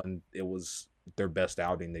this one, it was their best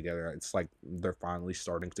outing together. It's like they're finally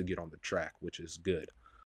starting to get on the track, which is good.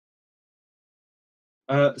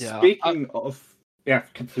 Speaking of,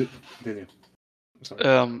 continue.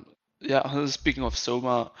 Sorry. Speaking of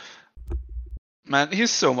Soma, man,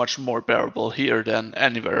 he's so much more bearable here than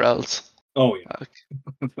anywhere else. Oh yeah.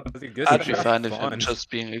 I'd be fine if him just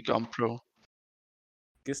being a GanPro.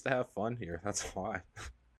 Gets to have fun here. That's why.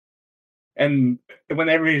 And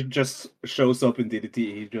whenever he just shows up in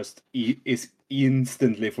DDT, he is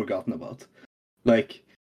instantly forgotten about. Like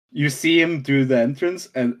you see him do the entrance,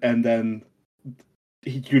 and then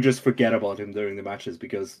you just forget about him during the matches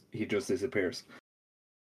because he just disappears.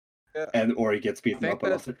 Yeah. Or he gets beaten up a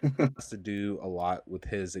lot. Has to do a lot with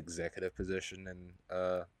his executive position and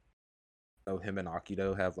him and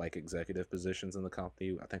Akito have like executive positions in the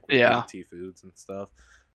company. I think with Yeah. DDT Foods and stuff.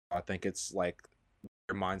 I think it's like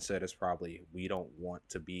their mindset is probably we don't want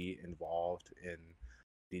to be involved in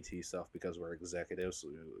DT stuff because we're executives.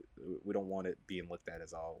 We don't want it being looked at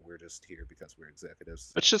as all we're just here because we're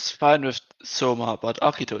executives. Which is fine with Soma, but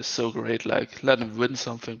Akito is so great. Like, let him win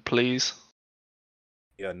something, please.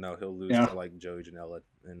 Yeah, no, he'll lose Yeah. to like Joey Janela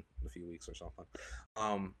in a few weeks or something.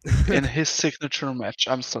 In his signature match,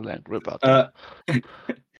 I'm still angry about that.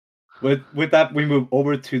 With that, we move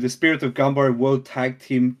over to the Spirit of Gambar World Tag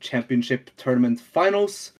Team Championship Tournament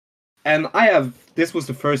Finals. And this was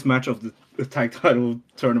the first match of the tag title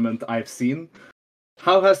tournament I've seen.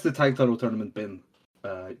 How has the tag title tournament been,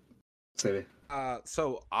 Sevi?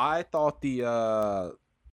 So I thought the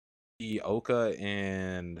Oka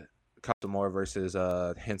and Katamora versus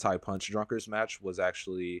Hentai Punch Drunkers match was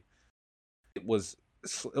actually it was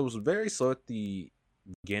very slow at the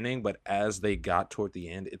beginning, but as they got toward the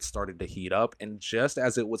end, it started to heat up. And just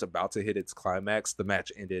as it was about to hit its climax, the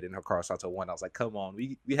match ended and Hikaru Sato won. I was like, come on,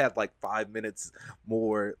 we had like 5 minutes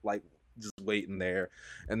more, like just waiting there.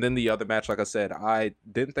 And then the other match, like I said, I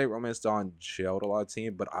didn't think Romance Dawn gelled a lot of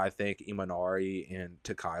team, but I think Imanari and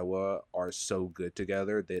Takaiwa are so good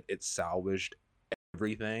together that it salvaged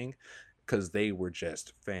everything because they were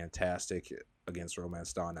just fantastic against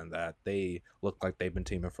Romance Dawn, and that they look like they've been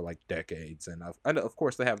teaming for like decades. And of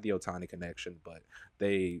course they have the Otani connection, but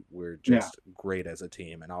they were just great as a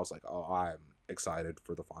team. And I was like, oh, I'm excited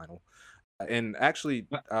for the final. And actually,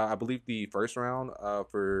 I believe the first round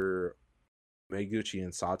for Meiguchi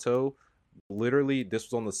and Sato, literally this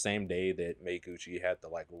was on the same day that Meiguchi had the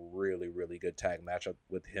like really really good tag matchup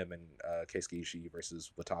with him and Keisuke Ishii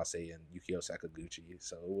versus Watase and Yukio Sakaguchi.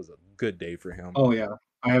 So it was a good day for him. Oh yeah,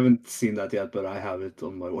 I haven't seen that yet, but I have it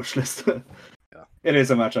on my watch list. Yeah. It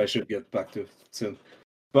is a match I should get back to soon.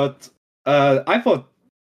 But I thought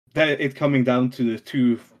that it coming down to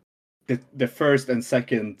the first and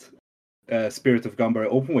second Spirit of Gambara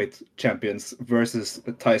openweight champions versus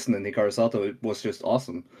Tyson and Hikaru Sato, it was just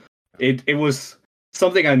awesome. It was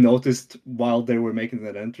something I noticed while they were making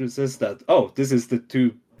their entrances that this is the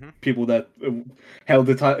two people that held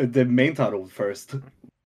the main title first.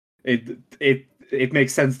 It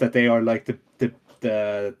makes sense that they are like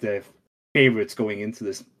the favorites going into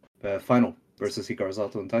this final versus Hikaru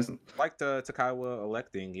Sato and Tyson. Like Takaiwa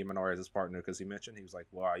electing Imanari as his partner because he mentioned he was like,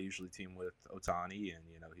 well, I usually team with Otani and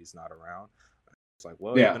he's not around. It's like,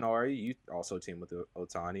 well, Yeah. Imanari, you also team with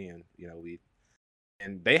Otani, and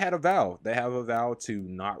and they had a vow. They have a vow to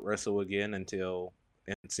not wrestle again until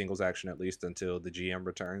in singles action, at least until the GM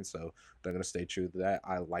returns. So they're gonna stay true to that.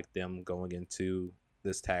 I like them going into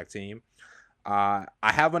this tag team. I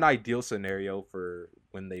have an ideal scenario for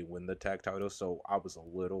when they win the tag title, so I was a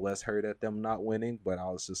little less hurt at them not winning, but I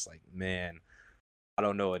was just like, man, I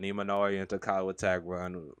don't know, an Imanari and Takaiwa tag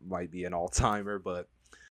run might be an all timer, but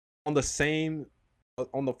on the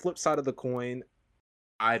flip side of the coin,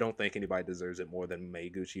 I don't think anybody deserves it more than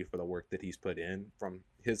Meiguchi for the work that he's put in from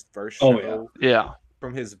his first show. Oh, yeah.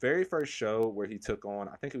 From his very first show where he took on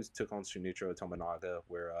Shinichiro Tominaga,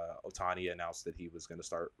 where Otani announced that he was going to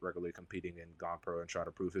start regularly competing in GanPro and try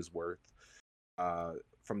to prove his worth.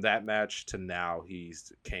 From that match to now,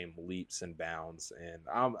 he's came leaps and bounds, and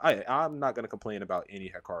I'm not going to complain about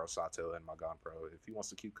any Hikaru Sato in my GanPro. If he wants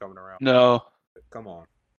to keep coming around, No. come on.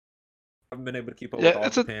 I haven't been able to keep up Yeah, with All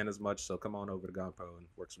it's Japan as much, so come on over to GanPro and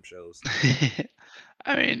work some shows.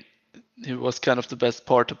 I mean, it was kind of the best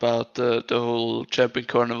part about the whole Champion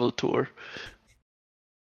Carnival tour.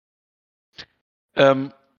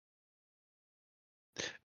 It's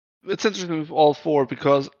interesting with all four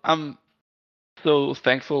because I'm so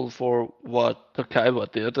thankful for what Takaiwa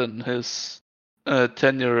did in his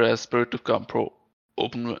tenure as Spirit of Gun Pro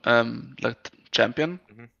Open champion,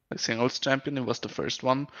 like singles champion. He was the first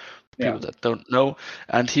one. For people that don't know,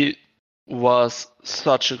 and he was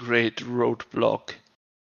such a great roadblock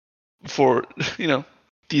for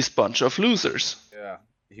these bunch of losers. Yeah,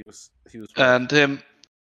 he was. And him,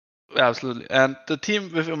 absolutely. And the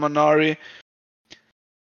team with Imanari,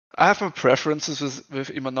 I have my preferences with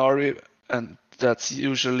Imanari, and that's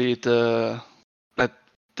usually the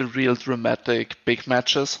real dramatic big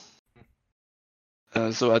matches.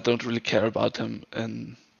 So I don't really care about him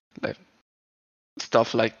in like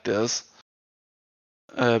stuff like this.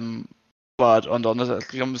 But on the other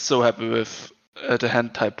side, I'm so happy with the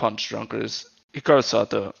hentai punch drunkers. Hikaru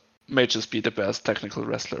Sato may just be the best technical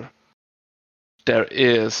wrestler there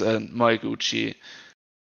is, and Meiguchi,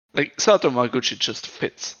 like Sato Meiguchi just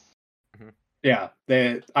fits. Yeah,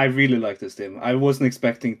 I really like this team. I wasn't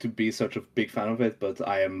expecting to be such a big fan of it, but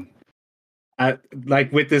I am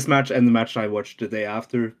like with this match and the match I watched the day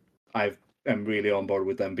after, I am really on board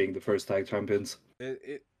with them being the first tag champions.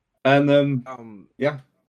 And yeah.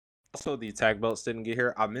 Also, the tag belts didn't get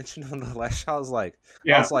here. I mentioned on the last show, I was like,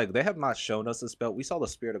 they have not shown us this belt. We saw the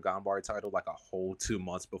Spirit of Ganbare title like a whole 2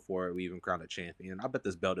 months before we even crowned a champion. I bet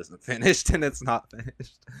this belt isn't finished, and it's not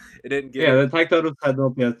finished. It didn't get. Yeah, the tag titles had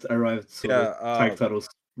not yet arrived, so Yeah, the tag titles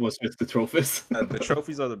was just the trophies. The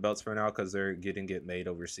trophies are the belts for now because they're getting made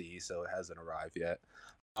overseas, so it hasn't arrived yet.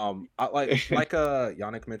 I like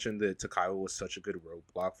Yannick mentioned that Takaiwa was such a good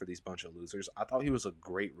roadblock for these bunch of losers. I thought he was a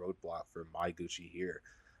great roadblock for Maiguchi here.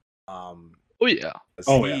 Oh yeah.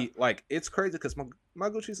 Like it's crazy because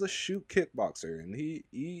Maguchi's a shoot kickboxer and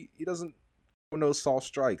he doesn't throw no soft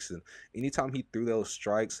strikes, and anytime he threw those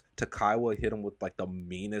strikes, Takaiwa hit him with like the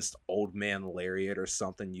meanest old man lariat or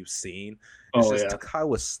something you've seen.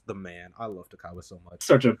 Takaiwa's the man. I love Takaiwa so much.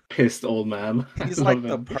 Such a pissed old man. He's like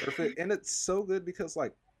the perfect, and it's so good because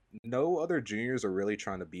like no other juniors are really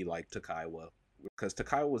trying to be like Takaiwa. Because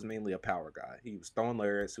Takaiwa was mainly a power guy. He was throwing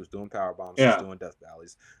lariats, he was doing power bombs, he was doing death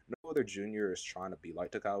valleys. No other junior is trying to be like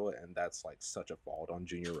Takaiwa, and that's like such a fault on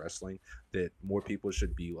junior wrestling that more people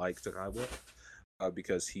should be like Takaiwa.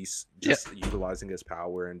 Because he's just utilizing his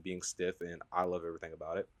power and being stiff, and I love everything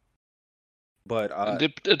about it. But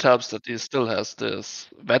it helps that he still has this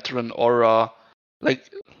veteran aura,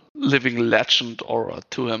 like living legend aura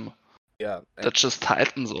to him. Yeah, that just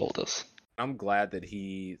tightens all this. I'm glad that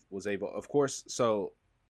he was able. Of course, so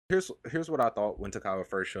here's what I thought when Takaiwa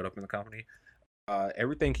first showed up in the company.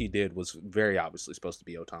 Everything he did was very obviously supposed to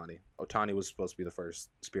be Otani. Otani was supposed to be the first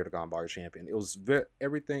Spirit of Ganbare champion. It was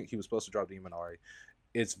everything he was supposed to drop the Imanari.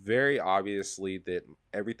 It's very obviously that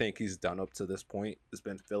everything he's done up to this point has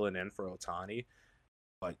been filling in for Otani.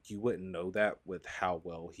 But you wouldn't know that with how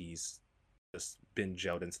well he's just been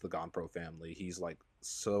gelled into the GanPro family. He's like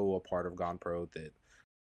so a part of GanPro that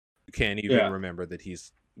you can't even remember that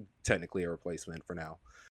he's technically a replacement for now.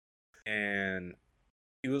 And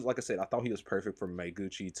he was, like I said, I thought he was perfect for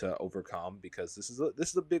Maiguchi to overcome, because this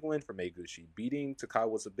is a big win for Maiguchi. Beating Takai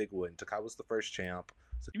was a big win. Takai was the first champ.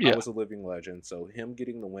 Takai was a living legend, so him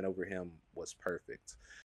getting the win over him was perfect.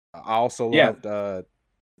 I also loved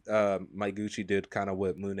Maiguchi did kind of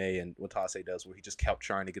what Mune and Watase does, where he just kept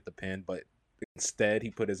trying to get the pin, but instead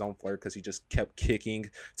he put his own flair because he just kept kicking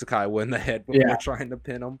Takaiwa in the head before trying to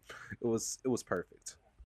pin him. It was perfect.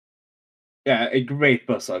 Yeah, a great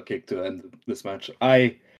buzzsaw kick to end this match.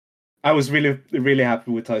 I was really, really happy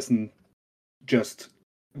with Tyson just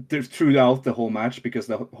throughout the whole match, because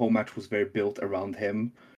the whole match was very built around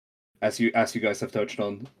him, as you guys have touched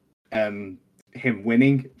on. Him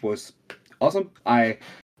winning was awesome. I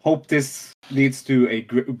hope this leads to a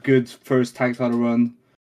good first tag title run.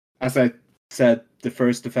 As I said, the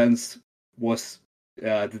first defense was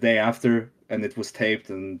the day after, and it was taped,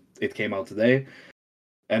 and it came out today.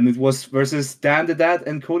 And it was versus Dan the Dad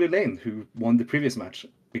and Cody Lane, who won the previous match,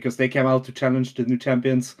 because they came out to challenge the new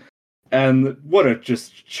champions. And what a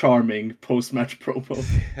just charming post-match promo.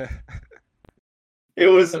 It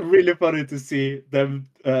was really funny to see them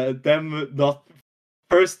not...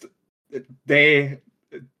 First,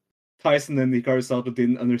 Tyson and Hikaru Sato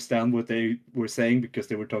didn't understand what they were saying because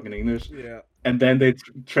they were talking English. Yeah. And then they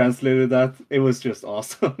translated that. It was just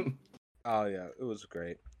awesome. Oh, yeah. It was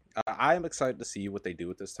great. I am excited to see what they do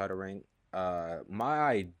with this title reign. I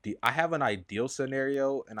have an ideal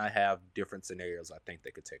scenario, and I have different scenarios I think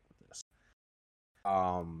they could take with this.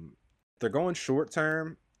 They're going short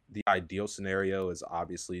term. The ideal scenario is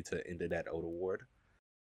obviously to end it at Oda Ward.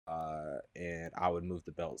 And I would move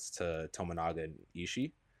the belts to Tominaga and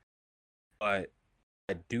Ishii. But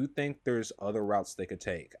I do think there's other routes they could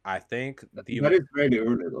take. I think that is very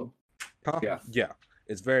early, though. Huh? Yeah,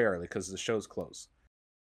 it's very early because the show's close.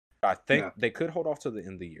 I think they could hold off to the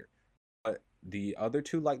end of the year. But the other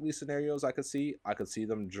two likely scenarios I could see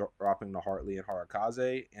them dropping to Hartley and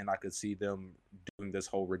Harakaze, and I could see them doing this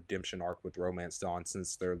whole redemption arc with Romance Dawn,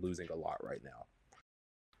 since they're losing a lot right now.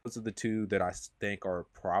 Those are the two that I think are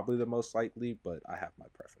probably the most likely, but I have my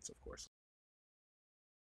preference, of course.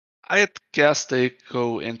 I guess they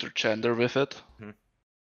go intergender with it. Mm-hmm.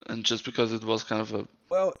 And just because it was kind of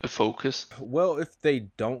a focus. Well, if they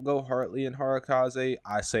don't go Hartley and Harakaze,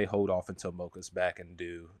 I say hold off until Mocha's back and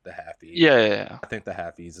do the Half-E. Yeah. I think the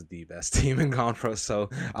Half-E is the best team in GanPro, so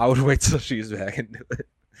I would wait till she's back and do it.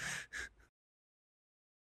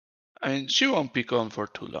 I mean, she won't be gone for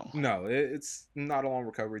too long. No, it's not a long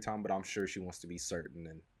recovery time, but I'm sure she wants to be certain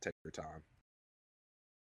and take her time.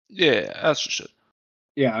 Yeah, as she should.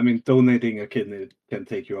 Yeah, I mean, donating a kidney can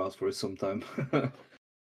take you out for some time.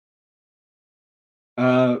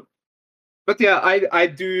 But yeah, I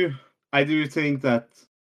do I do think that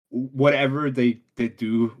whatever they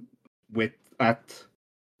do with at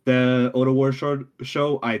the Auto War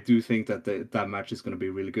show, I do think that that match is going to be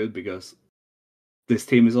really good because this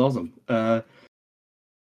team is awesome.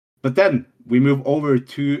 But then we move over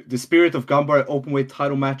to the Spirit of Ganbare openweight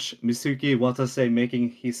title match. Mizuki Watase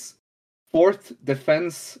making his 4th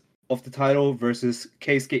defense of the title versus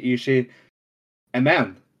Keisuke Ishii. And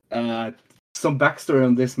man, some backstory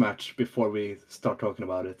on this match before we start talking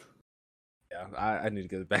about it. Yeah, I need to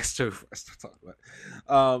get the backstory before I start talking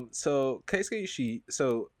about it. So Keisuke Ishii.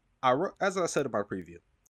 So as I said in my preview,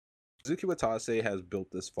 Mizuki Watase has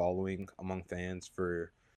built this following among fans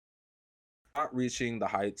for not reaching the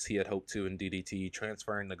heights he had hoped to in DDT,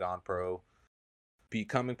 transferring to GanPro,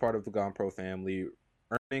 becoming part of the GanPro family,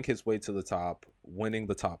 earning his way to the top, winning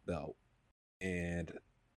the top belt. And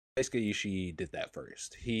Keisuke Ishii did that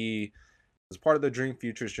first. He was part of the Dream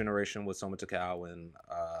Futures generation with Soma Takao and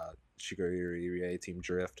Shigeru Irie, Team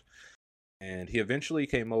Drift. And he eventually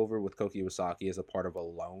came over with Koki Iwasaki as a part of a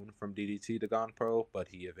loan from DDT to GanPro, but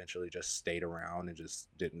he eventually just stayed around and just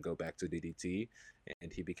didn't go back to DDT.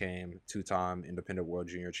 And he became 2-time Independent World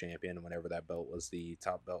Junior Champion whenever that belt was the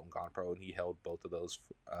top belt in GanPro. And he held both of those,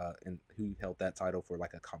 and he held that title for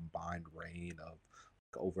like a combined reign of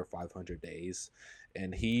over 500 days.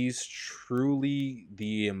 And he's truly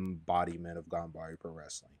the embodiment of Ganbare Pro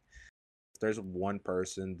Wrestling. There's one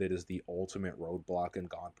person that is the ultimate roadblock in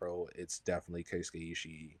GanPro, it's definitely Keisuke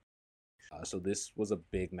Ishii. So this was a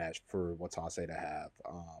big match for Watase to have.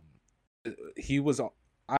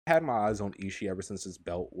 I had my eyes on Ishii ever since his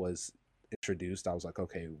belt was introduced. I was like,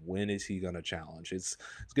 okay, when is he gonna challenge? It's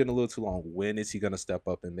getting a little too long. When is he gonna step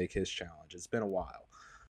up and make his challenge? It's been a while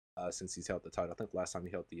since he's held the title. I think the last time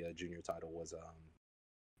he held the junior title was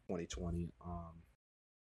 2020.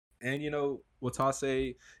 And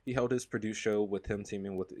Watase, he held his Purdue show with him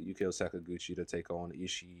teaming with Yukio Sakaguchi to take on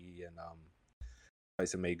Ishii and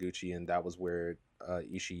Tyson Meiguchi, and that was where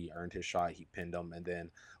Ishii earned his shot. He pinned him, and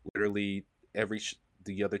then literally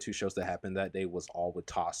the other 2 shows that happened that day was all with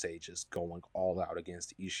Tase just going all out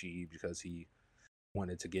against Ishii because he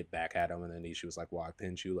wanted to get back at him, and then Ishii was like, "Well, I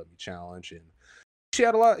pinned you, let me challenge." And Ishii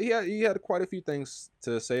had a lot. He had quite a few things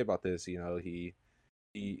to say about this.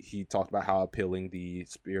 He talked about how appealing the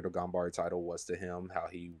Spirit of Ganbare title was to him, how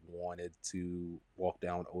he wanted to walk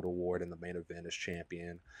down Oda Ward in the main event as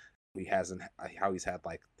champion. How he's had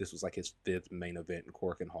this was like his 5th main event in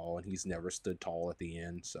Cork and Hall, and he's never stood tall at the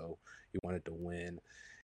end, so he wanted to win.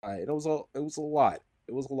 It was a lot.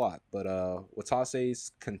 It was a lot, but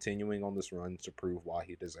Watase's continuing on this run to prove why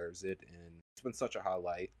he deserves it, and it's been such a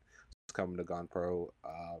highlight coming to GanPro.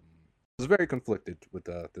 I was very conflicted with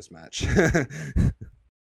this match.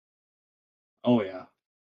 Oh yeah.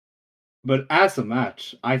 But as a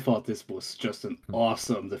match, I thought this was just an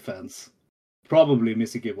awesome defense. Probably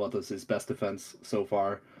Mizuki Watase's best defense so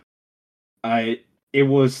far. It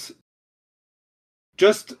was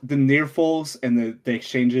just the near falls and the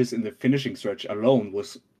exchanges in the finishing stretch alone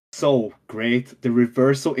was so great. The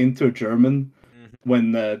reversal into a German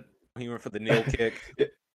when he went for the nail kick.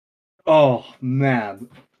 Oh man,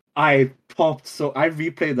 I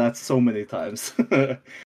replayed that so many times.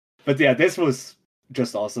 But yeah, this was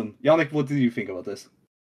just awesome. Yannick, what did you think about this?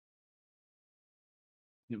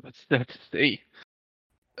 What's that to say?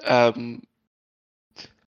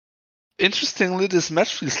 Interestingly, this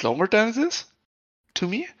match feels longer than it is to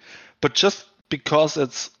me, but just because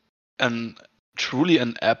it's truly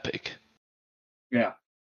an epic. Yeah.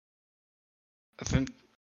 I think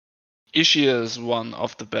Ishii is one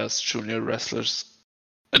of the best junior wrestlers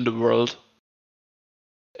in the world,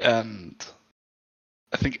 and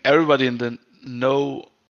I think everybody in the know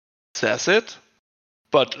says it,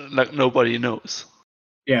 but nobody knows.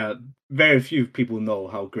 Yeah, very few people know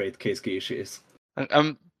how great Keisuke Ishii is.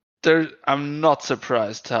 I'm not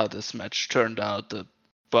surprised how this match turned out,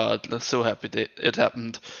 but I'm so happy that it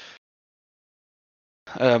happened.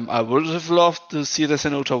 I would have loved to see this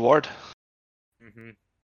in Ota Ward. Mm-hmm.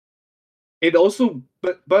 It also,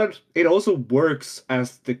 but it also works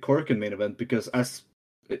as the Corkin main event because, as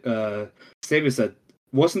Xavier said,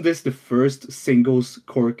 wasn't this the first singles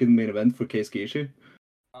Corkin main event for Keisuke Ishii?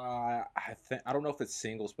 I don't know if it's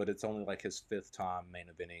singles, but it's only like his 5th time main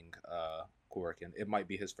eventing Corkin. It might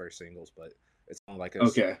be his first singles, but it's only like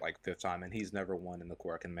his 5th time, and he's never won in the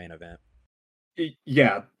Corkin main event.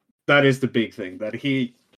 Yeah, that is the big thing. That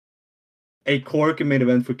a Corkin main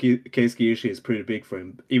event for Keisuke Ishii is pretty big for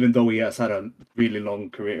him, even though he has had a really long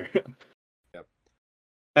career. Yep.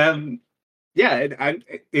 Yeah,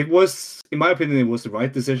 it was, in my opinion, it was the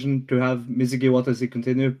right decision to have Mizuki Watase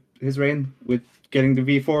continue his reign with getting the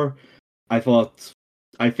V4. I thought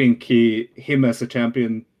I think him as a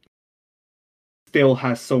champion still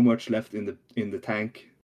has so much left in the tank,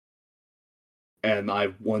 and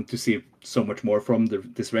I want to see so much more from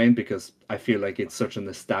this reign, because I feel like it's such an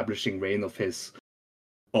establishing reign of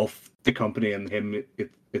the company and him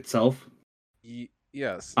itself.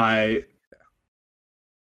 Yes.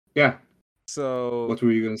 Yeah. So what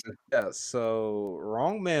were you gonna say? Yeah, so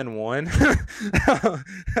wrong man won.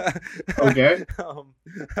 Okay.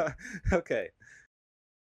 Okay.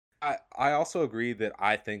 I also agree that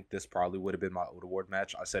I think this probably would have been my Oda Award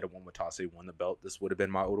match. I said it when Watase won the belt. This would have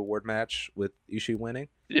been my Oda Award match with Ishii winning.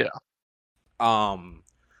 Yeah.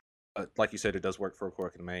 But like you said, it does work for a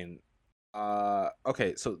Cork in the main.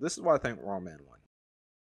 Okay, so this is why I think wrong man won.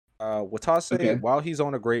 Watase, Okay. while he's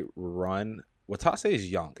on a great run, Watase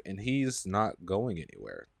is young and he's not going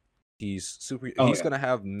anywhere. He's gonna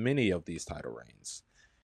have many of these title reigns.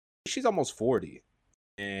 She's almost 40,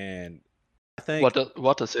 and I think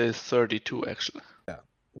what is 32 actually. Yeah,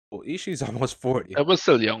 well, Ishii's almost 40. I was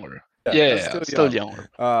still younger. That's Still younger.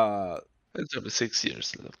 It's over 6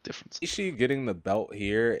 years of difference. Ishii getting the belt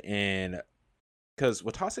here, and because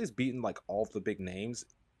Watase's beaten like all of the big names,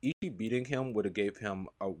 Ishii beating him would have gave him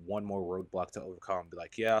one more roadblock to overcome. Be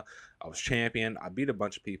like, yeah, I was champion, I beat a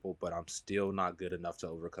bunch of people, but I'm still not good enough to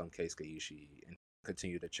overcome Keisuke Ishii and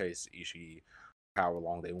continue to chase Ishii however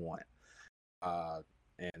long they want.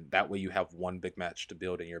 And that way you have one big match to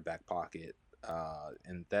build in your back pocket.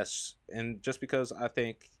 And just because I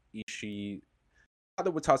think Ishii, not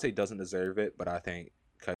that Watase doesn't deserve it, but I think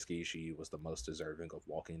Keisuke Ishii was the most deserving of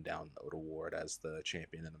walking down the Oda Award as the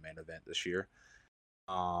champion in the main event this year.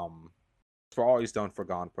 For all he's done for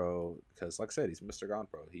GanPro, because like I said, he's Mr.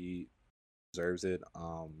 GanPro. He deserves it.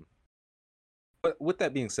 But with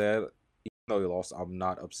that being said, even though he lost, I'm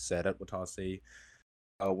not upset at Watase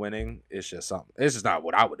winning. It's just something. It's just not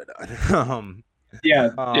what I would have done.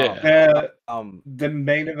 The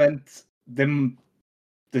main event,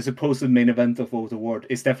 the supposed main event of Oda Award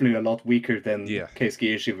is definitely a lot weaker than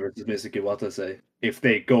Keisuke Ishii versus Mizuki Watase, if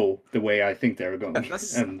they go the way I think they're going.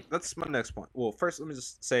 That's my next point. Well, first, let me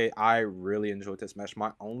just say I really enjoyed this match.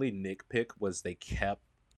 My only nitpick was it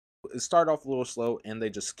started off a little slow, and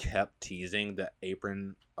they just kept teasing the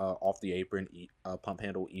apron, off the apron pump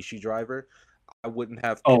handle Ishii driver. I wouldn't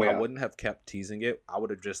have kept teasing it. I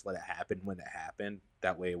would have just let it happen when it happened.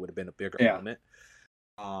 That way, it would have been a bigger moment.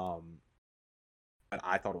 But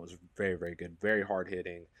I thought it was very, very good, very hard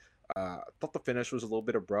hitting. I thought the finish was a little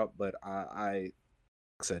bit abrupt, but I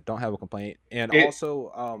like I said, don't have a complaint. And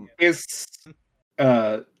also, is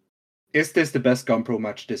this the best GanPro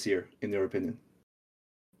match this year, in your opinion?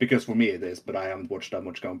 Because for me it is, but I haven't watched that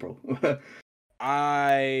much GanPro.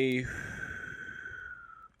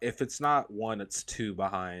 If it's not one, it's two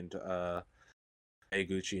behind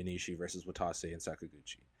Eguchi and Ishii versus Watase and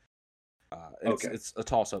Sakaguchi. It's a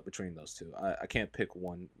toss-up between those two. I can't pick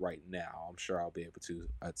one right now. I'm sure I'll be able to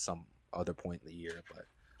at some other point in the year, but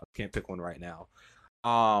I can't pick one right now.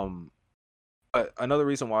 But another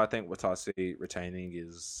reason why I think Watase retaining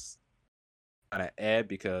is kind of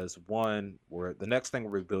because one, the next thing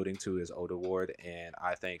we're building to is Oda Award, and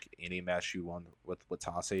I think any match you won with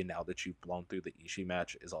Watase, now that you've blown through the Ishii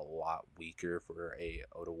match, is a lot weaker for a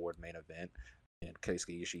Oda Award main event, and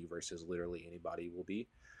Keisuke Ishii versus literally anybody will be.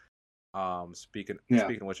 Speaking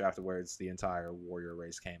of which, afterwards the entire Warrior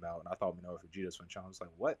race came out, and I thought Minoru Fujita was going to challenge. I was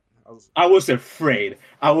like, what? I was afraid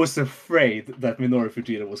that Minoru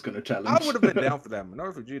Fujita was going to challenge. I would have been down for that.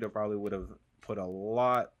 Minoru Fujita probably would have put a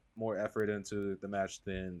lot more effort into the match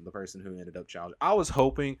than the person who ended up challenging. I was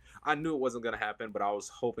hoping, I knew it wasn't going to happen, but I was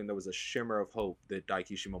hoping there was a shimmer of hope that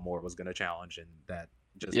Daiki Shimomura was going to challenge, and that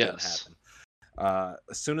just didn't happen.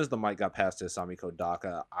 As soon as the mic got passed to Isami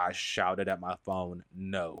Kodaka, I shouted at my phone,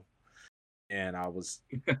 no. And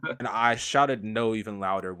I shouted no even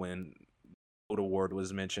louder when Oda Award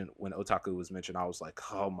was mentioned, when Otaku was mentioned. I was like,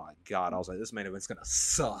 oh my god. I was like, this main event's gonna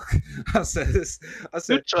suck. I said,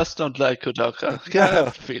 you just don't like Kodaka. I have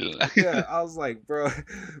a feeling. Yeah, I was like, bro.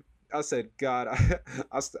 I said, God.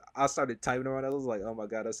 I started typing around. I was like, oh my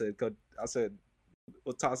god. I said,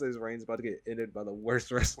 Watase's reign's about to get ended by the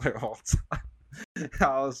worst wrestler of all time.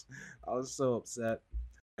 I was so upset.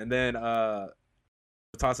 And then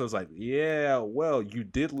Watase was like, yeah, well, you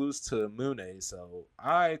did lose to Mune, so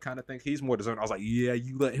I kind of think he's more deserving. I was like, yeah,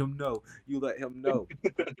 you let him know.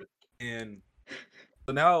 And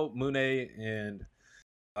so now Mune and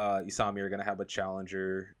Isami are going to have a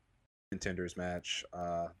challenger contenders match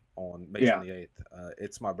on on May Yeah. 28th.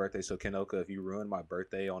 It's my birthday, so Kenoka, if you ruin my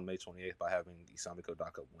birthday on May 28th by having Isami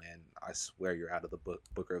Kodaka win, I swear you're out of the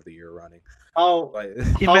Booker of the Year running. How Like,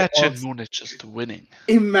 Imagine awesome. Mooney just winning.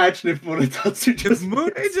 Imagine if Monotatsu if just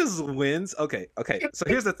Mooney wins. just wins, okay. So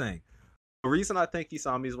here's the thing. The reason I think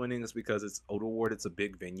Isami's winning is because it's Oda Ward. It's a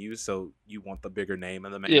big venue, so you want the bigger name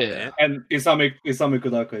in the main Yeah. event. And Isami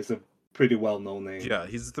Kodaka is a pretty well-known name. Yeah,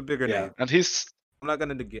 he's the bigger Yeah. name. And he's I'm not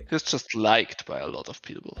gonna negate. just liked by a lot of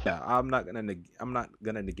people. Yeah, I'm not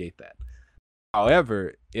gonna negate that.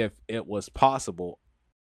 However, if it was possible,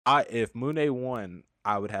 if Mune won,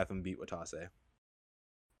 I would have him beat Watase.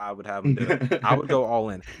 I would have him do it. I would go all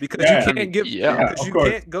in because Yeah, you can't give of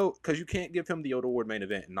you can't give him the Oda Award main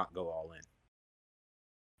event and not go all in.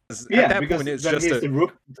 Yeah, at that because point, it's then just he's the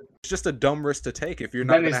rook. it's just a dumb risk to take if you're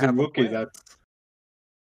not Then going to he's the have rookie. a win. That.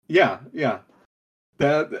 Yeah.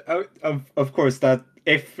 That of course that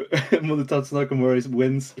if Monotatsu Nakamura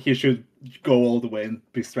wins, he should go all the way and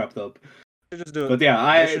be strapped up. Just do it. But yeah,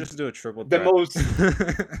 I should just do a triple threat.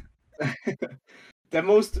 The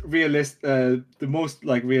most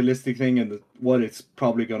realistic thing and what it's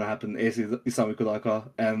probably gonna happen is Isami Kodaka,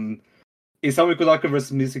 and Isami Kodaka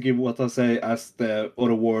versus Mizuki Watase as the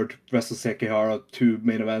Oda Ward versus Sekihara 2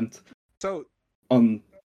 main event. So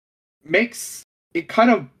makes it kind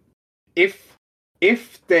of, if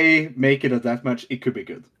they make it a deathmatch, it could be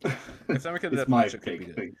good. if they make it a It's deathmatch, it could be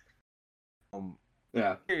good. thing.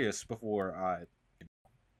 Yeah. Curious before I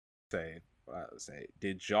say,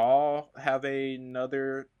 did y'all have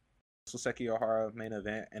another Soseki Ohara main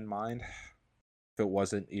event in mind? If it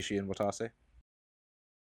wasn't Ishii and Watase?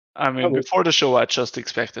 I mean, before the show, I just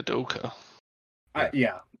expected Oka. I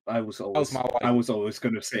was always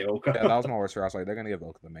going to say Oka. Yeah, that was my worst fear. I was like, they're going to give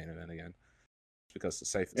Oka the main event again because the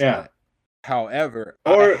safest bet. However,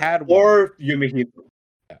 I had one. Or Yumehito.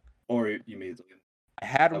 Yeah. Or Yumehito. I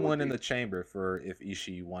had one in the chamber for if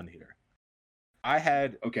Ishii won here. I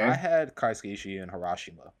had Kaisuke Ishii and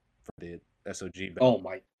Harashima for the SOG belt. Oh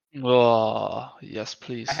my! Oh yes,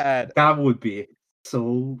 please. That would be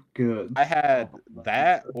so good. I had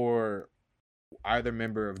that or either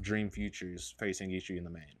member of Dream Futures facing Ishii in the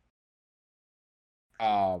main.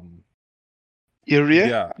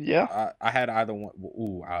 Irie? Yeah. I had either one.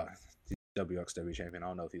 Ooh, WXW champion. I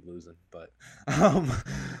don't know if he's losing, but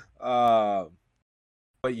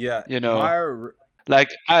but yeah, you know, like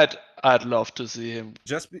I'd love to see him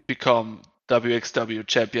become WXW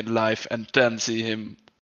champion live, and then see him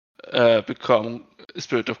become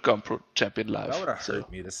Spirit of GanPro champion live. That would have hurt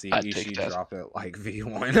me to see Ishii drop it like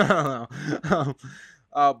V1.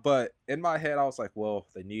 But in my head, I was like, well,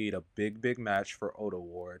 they need a big match for Oda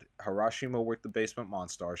Ward. Harashima worked the Basement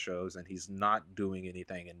Monstar shows, and he's not doing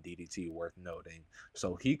anything in DDT worth noting.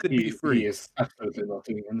 So he could be free. He is absolutely not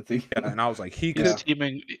doing anything. And I was like, he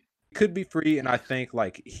could be free, and I think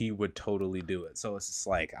like he would totally do it. So it's just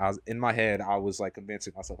like in my head, I was like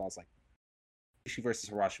convincing myself. I was like, Ishii versus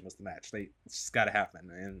Harashima was the match. It's just got to happen,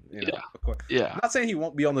 and of course, I'm not saying he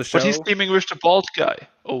won't be on the show, but he's teaming with the bald guy.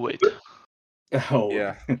 Oh wait. Oh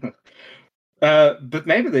yeah. But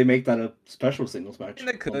maybe they make that a special singles match.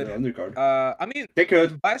 They could. On the undercard. I mean, they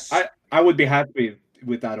could. I would be happy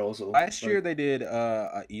with that also. Last year they did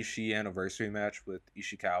a Ishii anniversary match with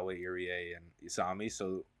Ishikawa, Irie, and Isami,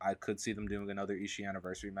 so I could see them doing another Ishii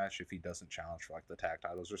anniversary match if he doesn't challenge for like the tag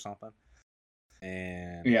titles or something.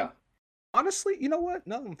 And yeah, honestly, you know what?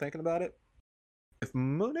 Now that I'm thinking about it, if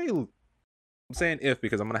Mune, I'm saying if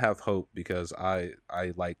because I'm gonna have hope because I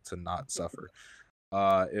like to not suffer.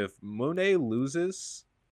 If Mune loses,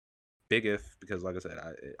 big if because like I said,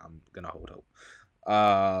 I'm gonna hold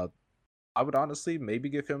hope. I would honestly maybe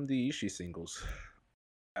give him the Ishii singles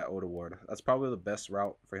at Oda Ward. That's probably the best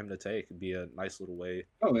route for him to take. It'd be a nice little way.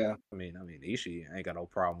 Oh yeah. I mean, Ishii ain't got no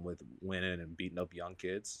problem with winning and beating up young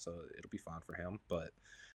kids, so it'll be fine for him. But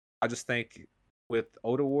I just think with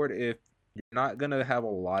Oda Ward, if you're not gonna have a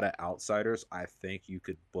lot of outsiders, I think you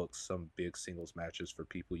could book some big singles matches for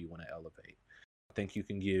people you want to elevate. I think you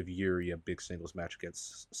can give Yuri a big singles match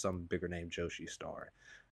against some bigger name Joshi star.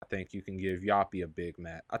 I think you can give Yappy a big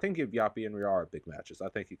match. I think give Yappy and Riara big matches. I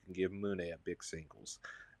think you can give Mune a big singles.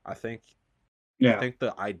 I think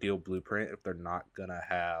the ideal blueprint, if they're not gonna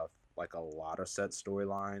have like a lot of set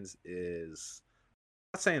storylines, is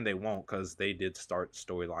I'm not saying they won't because they did start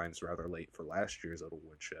storylines rather late for last year's Oda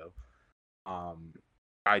Ward show.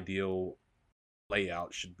 Ideal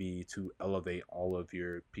layout should be to elevate all of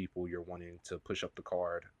your people you're wanting to push up the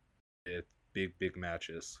card with big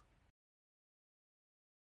matches.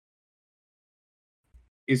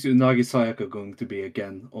 Is Unagi Sayaka going to be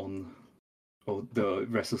again on the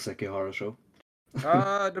Wrestle Sekihara show?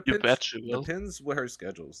 You Depends. bet she will. Depends what her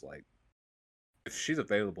schedule's like. If she's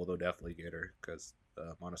available, they'll definitely get her because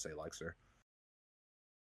Monase likes her.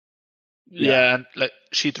 Yeah, and like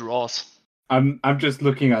she draws. I'm just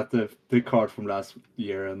looking at the card from last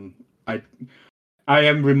year, and I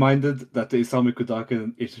am reminded that the Isami Kudaka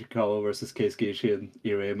and Ishikawa versus Keisuke Ishii and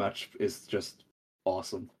Ire match is just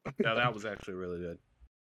awesome. Yeah, that was actually really good.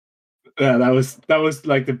 Yeah, that was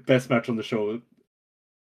like the best match on the show.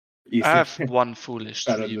 Easy. I have one foolish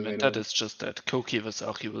Better than dream, the and main that event. is just that Koki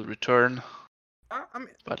Iwasaki will return. I mean,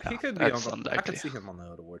 But he yeah, could be on. that's I unlikely. could see him on the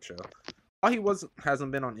Oda Award show. While he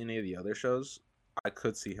hasn't been on any of the other shows, I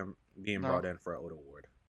could see him being brought in for an Oda Award,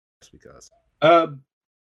 just because.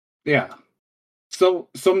 Yeah. So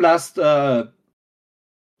some last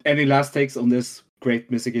any last takes on this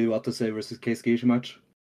great Misaki Watase versus Keisuke Ishii match?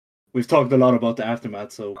 We've talked a lot about the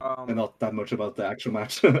aftermath, so and not that much about the actual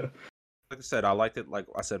match. Like I said, I liked it. Like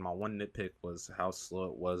I said, my one nitpick was how slow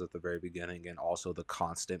it was at the very beginning, and also the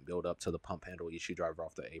constant build up to the pump handle Ishii driver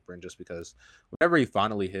off the apron. Just because whenever he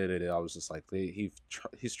finally hit it, I was just like,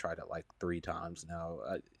 he's tried it like 3 times now.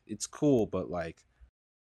 It's cool, but like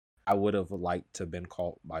I would have liked to have been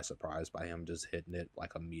caught by surprise by him just hitting it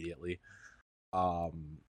like immediately. Like I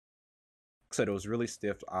said, it was really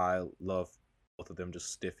stiff. I love both of them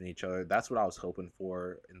just stiffing each other. That's what I was hoping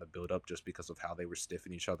for in the build up, just because of how they were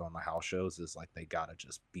stiffing each other on the house shows. Is like they gotta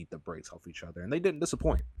just beat the brakes off each other, and they didn't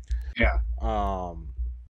disappoint. Yeah. Like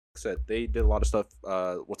I said, they did a lot of stuff.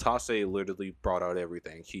 Watase literally brought out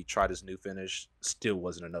everything. He tried his new finish, still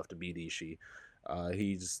wasn't enough to beat Ishii.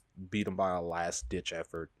 He's beat him by a last ditch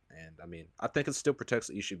effort, and I mean, I think it still protects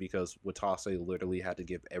Ishii because Watase literally had to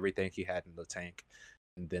give everything he had in the tank,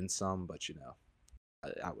 and then some. But you know,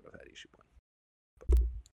 I would have had Ishii win.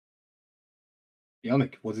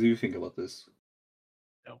 Yannick, what do you think about this?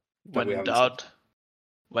 When in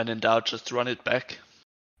doubt, just run it back.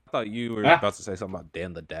 I thought you were about to say something about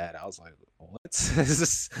Dan the Dad. I was like, what? Is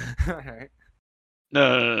this all right?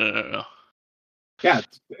 No. Yeah,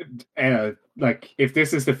 like if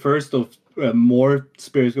this is the first of more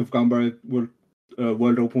Spirits of Gamba World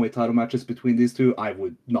Openweight title matches between these two, I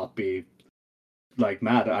would not be like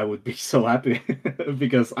mad. I would be so happy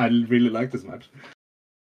because I really like this match.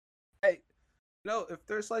 Hey, if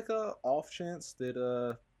there's like a off chance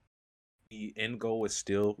that the end goal is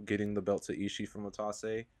still getting the belt to Ishii from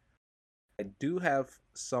Watase, I do have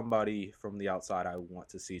somebody from the outside I want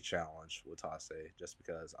to see challenge Watase, just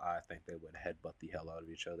because I think they would headbutt the hell out of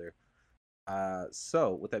each other.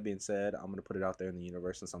 So with that being said, I'm gonna put it out there in the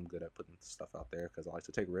universe since I'm good at putting stuff out there because I like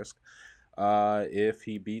to take risk. If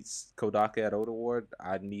he beats Kodaka at Oda Award,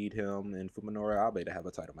 I need him and Fuminori Abe to have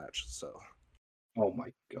a title match. So. Oh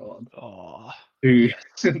my god. Oh, Dude,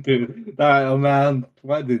 yes. dude. Oh man,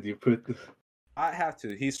 why did you put this? I have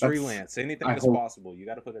to. He's freelance. Anything is possible. You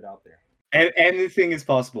got to put it out there. Anything is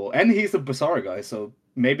possible, and he's a Basara guy, so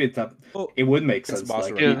maybe it would make sense.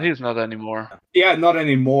 Like he's not anymore. Yeah, not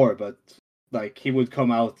anymore, but like he would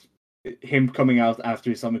come out, him coming out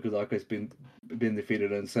after Isami Kudaka has been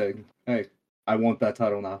defeated and saying, "Hey, I want that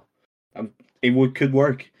title now." Could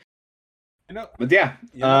work. But yeah,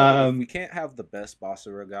 if we can't have the best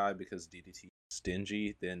Basara guy because DDT is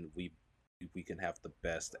stingy, then we can have the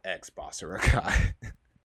best ex Basara guy.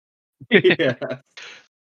 Yeah.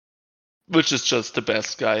 Which is just the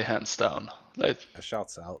best guy, hands down. Like,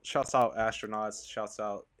 shouts out astronauts. Shouts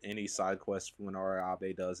out any side quest Fuminori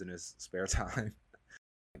Abe does in his spare time,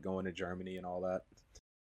 going to Germany and all that.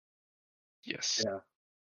 Yes. Yeah.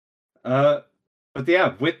 But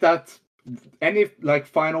yeah, with that, any like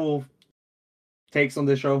final takes on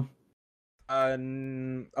this show?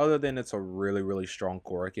 Other than it's a really, really strong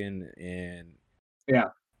Korakuen, and yeah,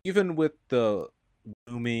 even with the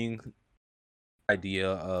looming idea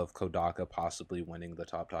of Kodaka possibly winning the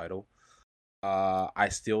top title, I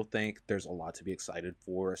still think there's a lot to be excited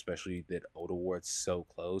for, especially that Oda Award's so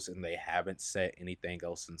close and they haven't set anything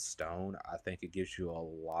else in stone. I think it gives you a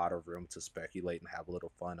lot of room to speculate and have a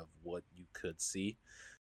little fun of what you could see.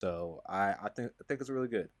 So I think it's really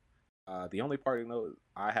good. The only parting note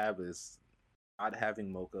I have is not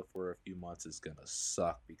having Mocha for a few months is gonna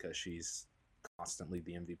suck because she's constantly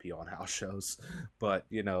the MVP on house shows. But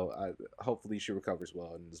hopefully she recovers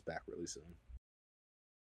well and is back really soon.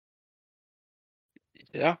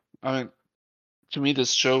 Yeah, I mean, to me,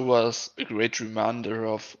 this show was a great reminder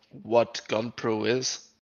of what GanPro is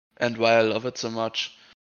and why I love it so much.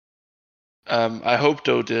 I hope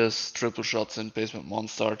though this triple shots in Basement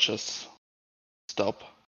Monster just stop.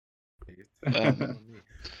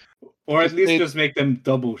 or at least just make them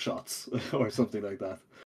double shots or something like that.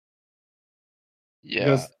 Yeah.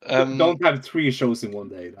 Because don't have 3 shows in one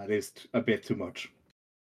day. That is a bit too much.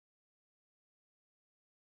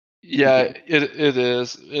 Yeah, it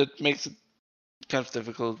is. It makes it kind of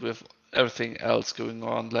difficult with everything else going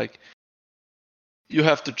on. Like, you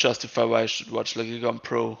have to justify why I should watch like a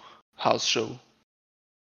GanPro house show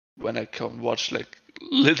when I can watch like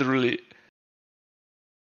literally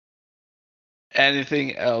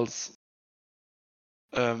anything else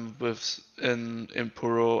with in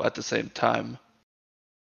Puro at the same time.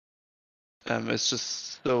 It's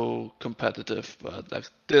just so competitive, but like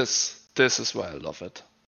this is why I love it.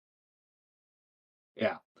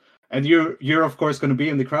 Yeah, and you're of course going to be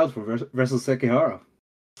in the crowd for Wrestle Sekihara,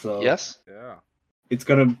 so Yes. Yeah.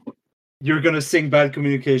 you're gonna sing Bad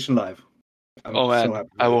Communication live. I'm Oh so man, happy.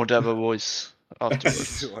 I won't have a voice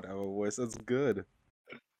afterwards. Whatever voice, that's good.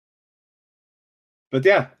 But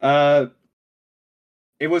yeah,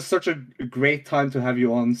 it was such a great time to have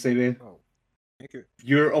you on, Seve. Oh, thank you.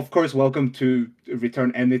 You're of course welcome to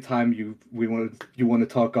return anytime you want to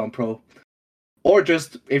talk on Pro, or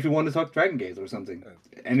just if you want to talk Dragon Gate or something,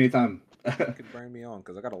 anytime. You can bring me on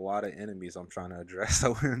because I got a lot of enemies I'm trying to address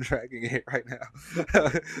over in Dragon Gate right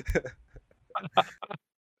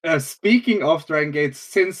now. Speaking of Dragon Gate,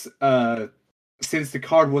 since the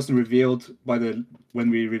card wasn't revealed when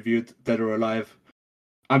we reviewed Dead or Alive,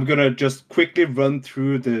 I'm gonna just quickly run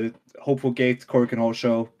through the Hopeful Gate Cork and Hall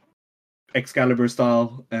show, Excalibur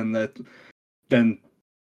style, and then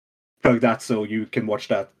plug that so you can watch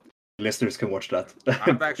that. Listeners can watch that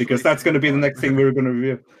because that's going to be the next thing we're going to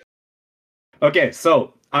review. Okay,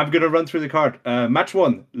 so I'm going to run through the card. Match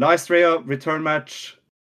 1, La Estrella return match,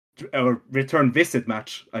 or return visit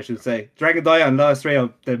match, I should say. Dragon Daya and La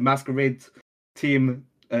Estrella, the Masquerade team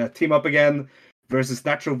up again versus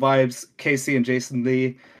Natural Vibes, Casey and Jason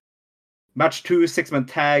Lee. Match 2, 6-man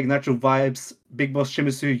tag, Natural Vibes, Big Boss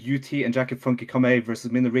Shimizu, UT, and Jackie Funky Kame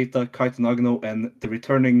versus Minorita, Kaito Nagano, and the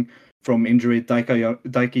returning from injury Daiki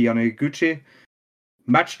Yanaguchi.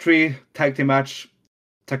 Match 3, tag team match,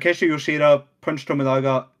 Takeshi Yoshida, Punch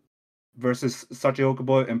Tominaga versus Sachi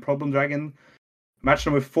Okaboy and Problem Dragon. Match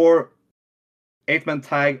number 4, 8-man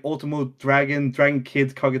tag, Ultimo Dragon, Dragon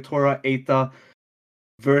Kid, Kagetora, Eita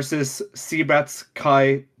versus Seabrats,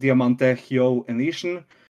 Kai, Diamante, Hyo, and Ishin.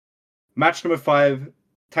 Match number 5,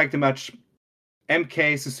 tag team match,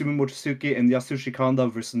 MK, Susumi Mochizuki, and Yasushi Kanda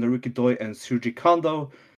versus Naruki Doi and Shuji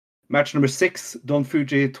Kondo. Match number 6, Don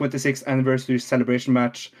Fuji 26th anniversary celebration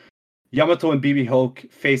match. Yamato and BB Hulk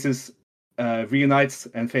reunites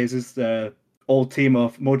and faces the old team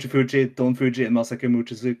of Mochi Fuji, Don Fuji, and Masaki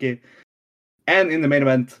Mochizuki. And in the main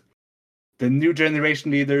event, the new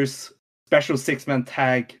generation leaders, special 6-man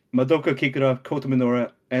tag, Madoka Kikura, Kota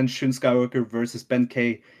Minoura, and Shun Skywalker versus Ben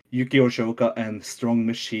K, Yuki Yoshioka, and Strong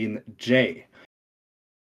Machine J.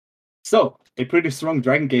 So, a pretty strong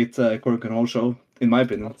Dragon Gate Korakuen Hall show, in my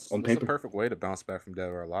opinion, on paper. That's a perfect way to bounce back from Dead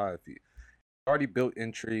or Alive. You already built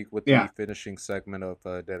intrigue with the finishing segment of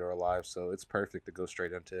Dead or Alive, so it's perfect to go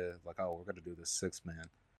straight into, like, oh, we're going to do this 6-man.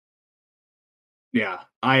 Yeah,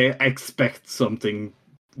 I expect something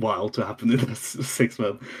wild to happen in this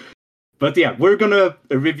 6-man. But yeah, we're going to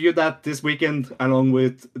review that this weekend, along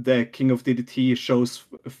with the King of DDT shows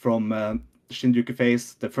from Shinjuku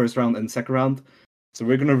Phase, the first round and second round. So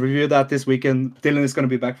we're going to review that this weekend. Dylan is going to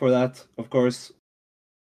be back for that, of course.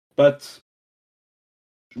 But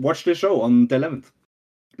watch the show on the 11th,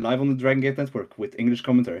 live on the Dragon Gate Network with English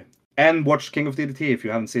commentary. And watch King of DDT if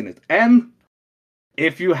you haven't seen it. And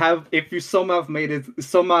if you somehow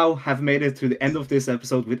have made it to the end of this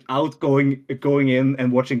episode without going in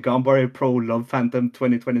and watching Ganbare Pro Love Phantom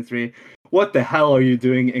 2023, what the hell are you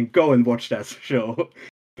doing? And go and watch that show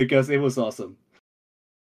because it was awesome.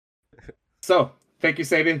 So, thank you,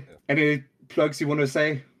 Sabin. Any plugs you want to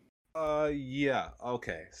say? Yeah.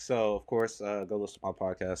 Okay. So, of course, go listen to my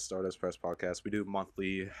podcast, Stardust Press Podcast. We do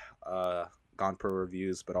monthly GanPro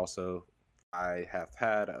reviews, but also I have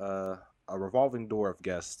had a revolving door of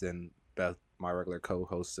guests in Beth, my regular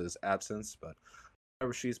co-host's absence. But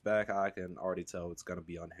whenever she's back, I can already tell it's going to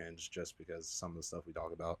be unhinged just because some of the stuff we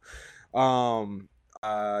talk about.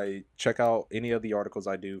 I check out any of the articles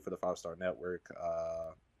I do for the 5-Star Network.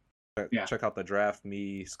 Check out the draft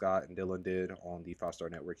me, Scott, and Dylan did on the 5-Star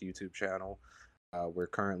Network YouTube channel. We're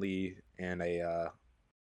currently in a,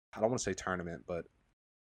 I don't want to say tournament, but,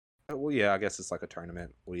 well, yeah, I guess it's like a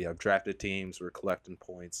tournament. We have drafted teams. We're collecting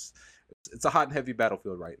points. It's a hot and heavy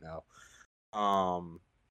battlefield right now.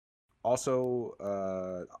 Also,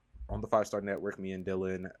 on the 5-Star Network, me and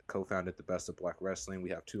Dylan co-founded the Best of Black Wrestling. We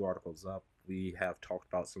have 2 articles up. We have talked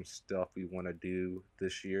about some stuff we want to do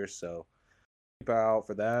this year, so keep out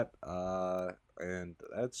for that. And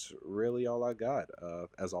that's really all I got.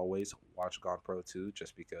 As always, watch GanPro 2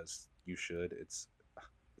 just because you should. It's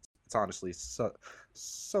honestly so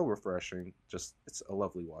refreshing. Just it's a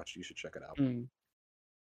lovely watch. You should check it out.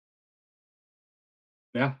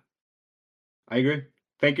 Yeah, I agree.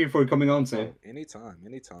 Thank you for coming on, Say. Anytime.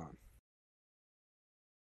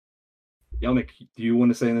 Yannick, do you want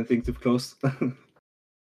to say anything to close?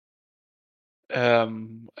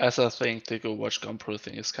 As I think the Go Watch GanPro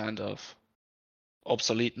thing is kind of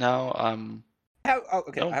obsolete now.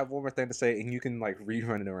 Okay, I have one more thing to say, and you can like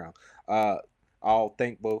rerun it around. I'll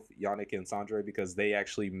thank both Yannick and Sandre because they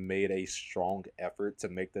actually made a strong effort to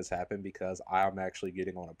make this happen because I'm actually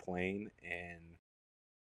getting on a plane in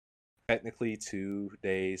technically 2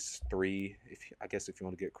 days, 3, if you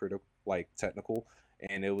want to get technical.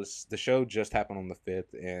 And the show just happened on the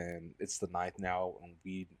 5th, and it's the 9th now, and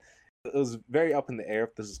it was very up in the air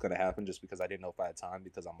if this is going to happen just because I didn't know if I had time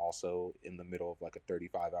because I'm also in the middle of like a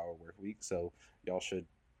 35-hour work week. So y'all should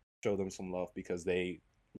show them some love because they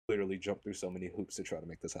literally jumped through so many hoops to try to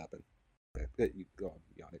make this happen. Okay, you go on,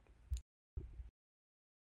 Yannick.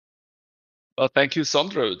 Well, thank you,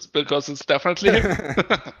 Sondro, because it's definitely him.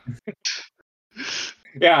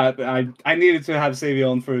 Yeah, I needed to have Savvy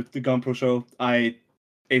on for the GanPro show.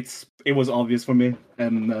 It was obvious for me,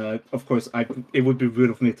 and of course, it would be rude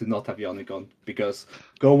of me to not have Yannick on because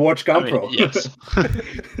go watch GanPro. Yes.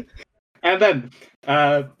 And then,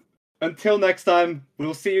 until next time,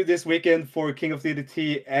 we'll see you this weekend for King of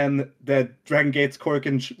DDT and the Dragon Gate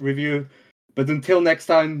Korkin review. But until next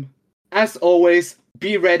time, as always,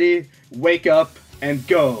 be ready, wake up, and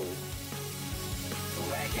go.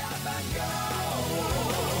 Wake up and go.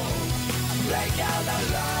 Break out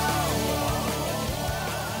the light.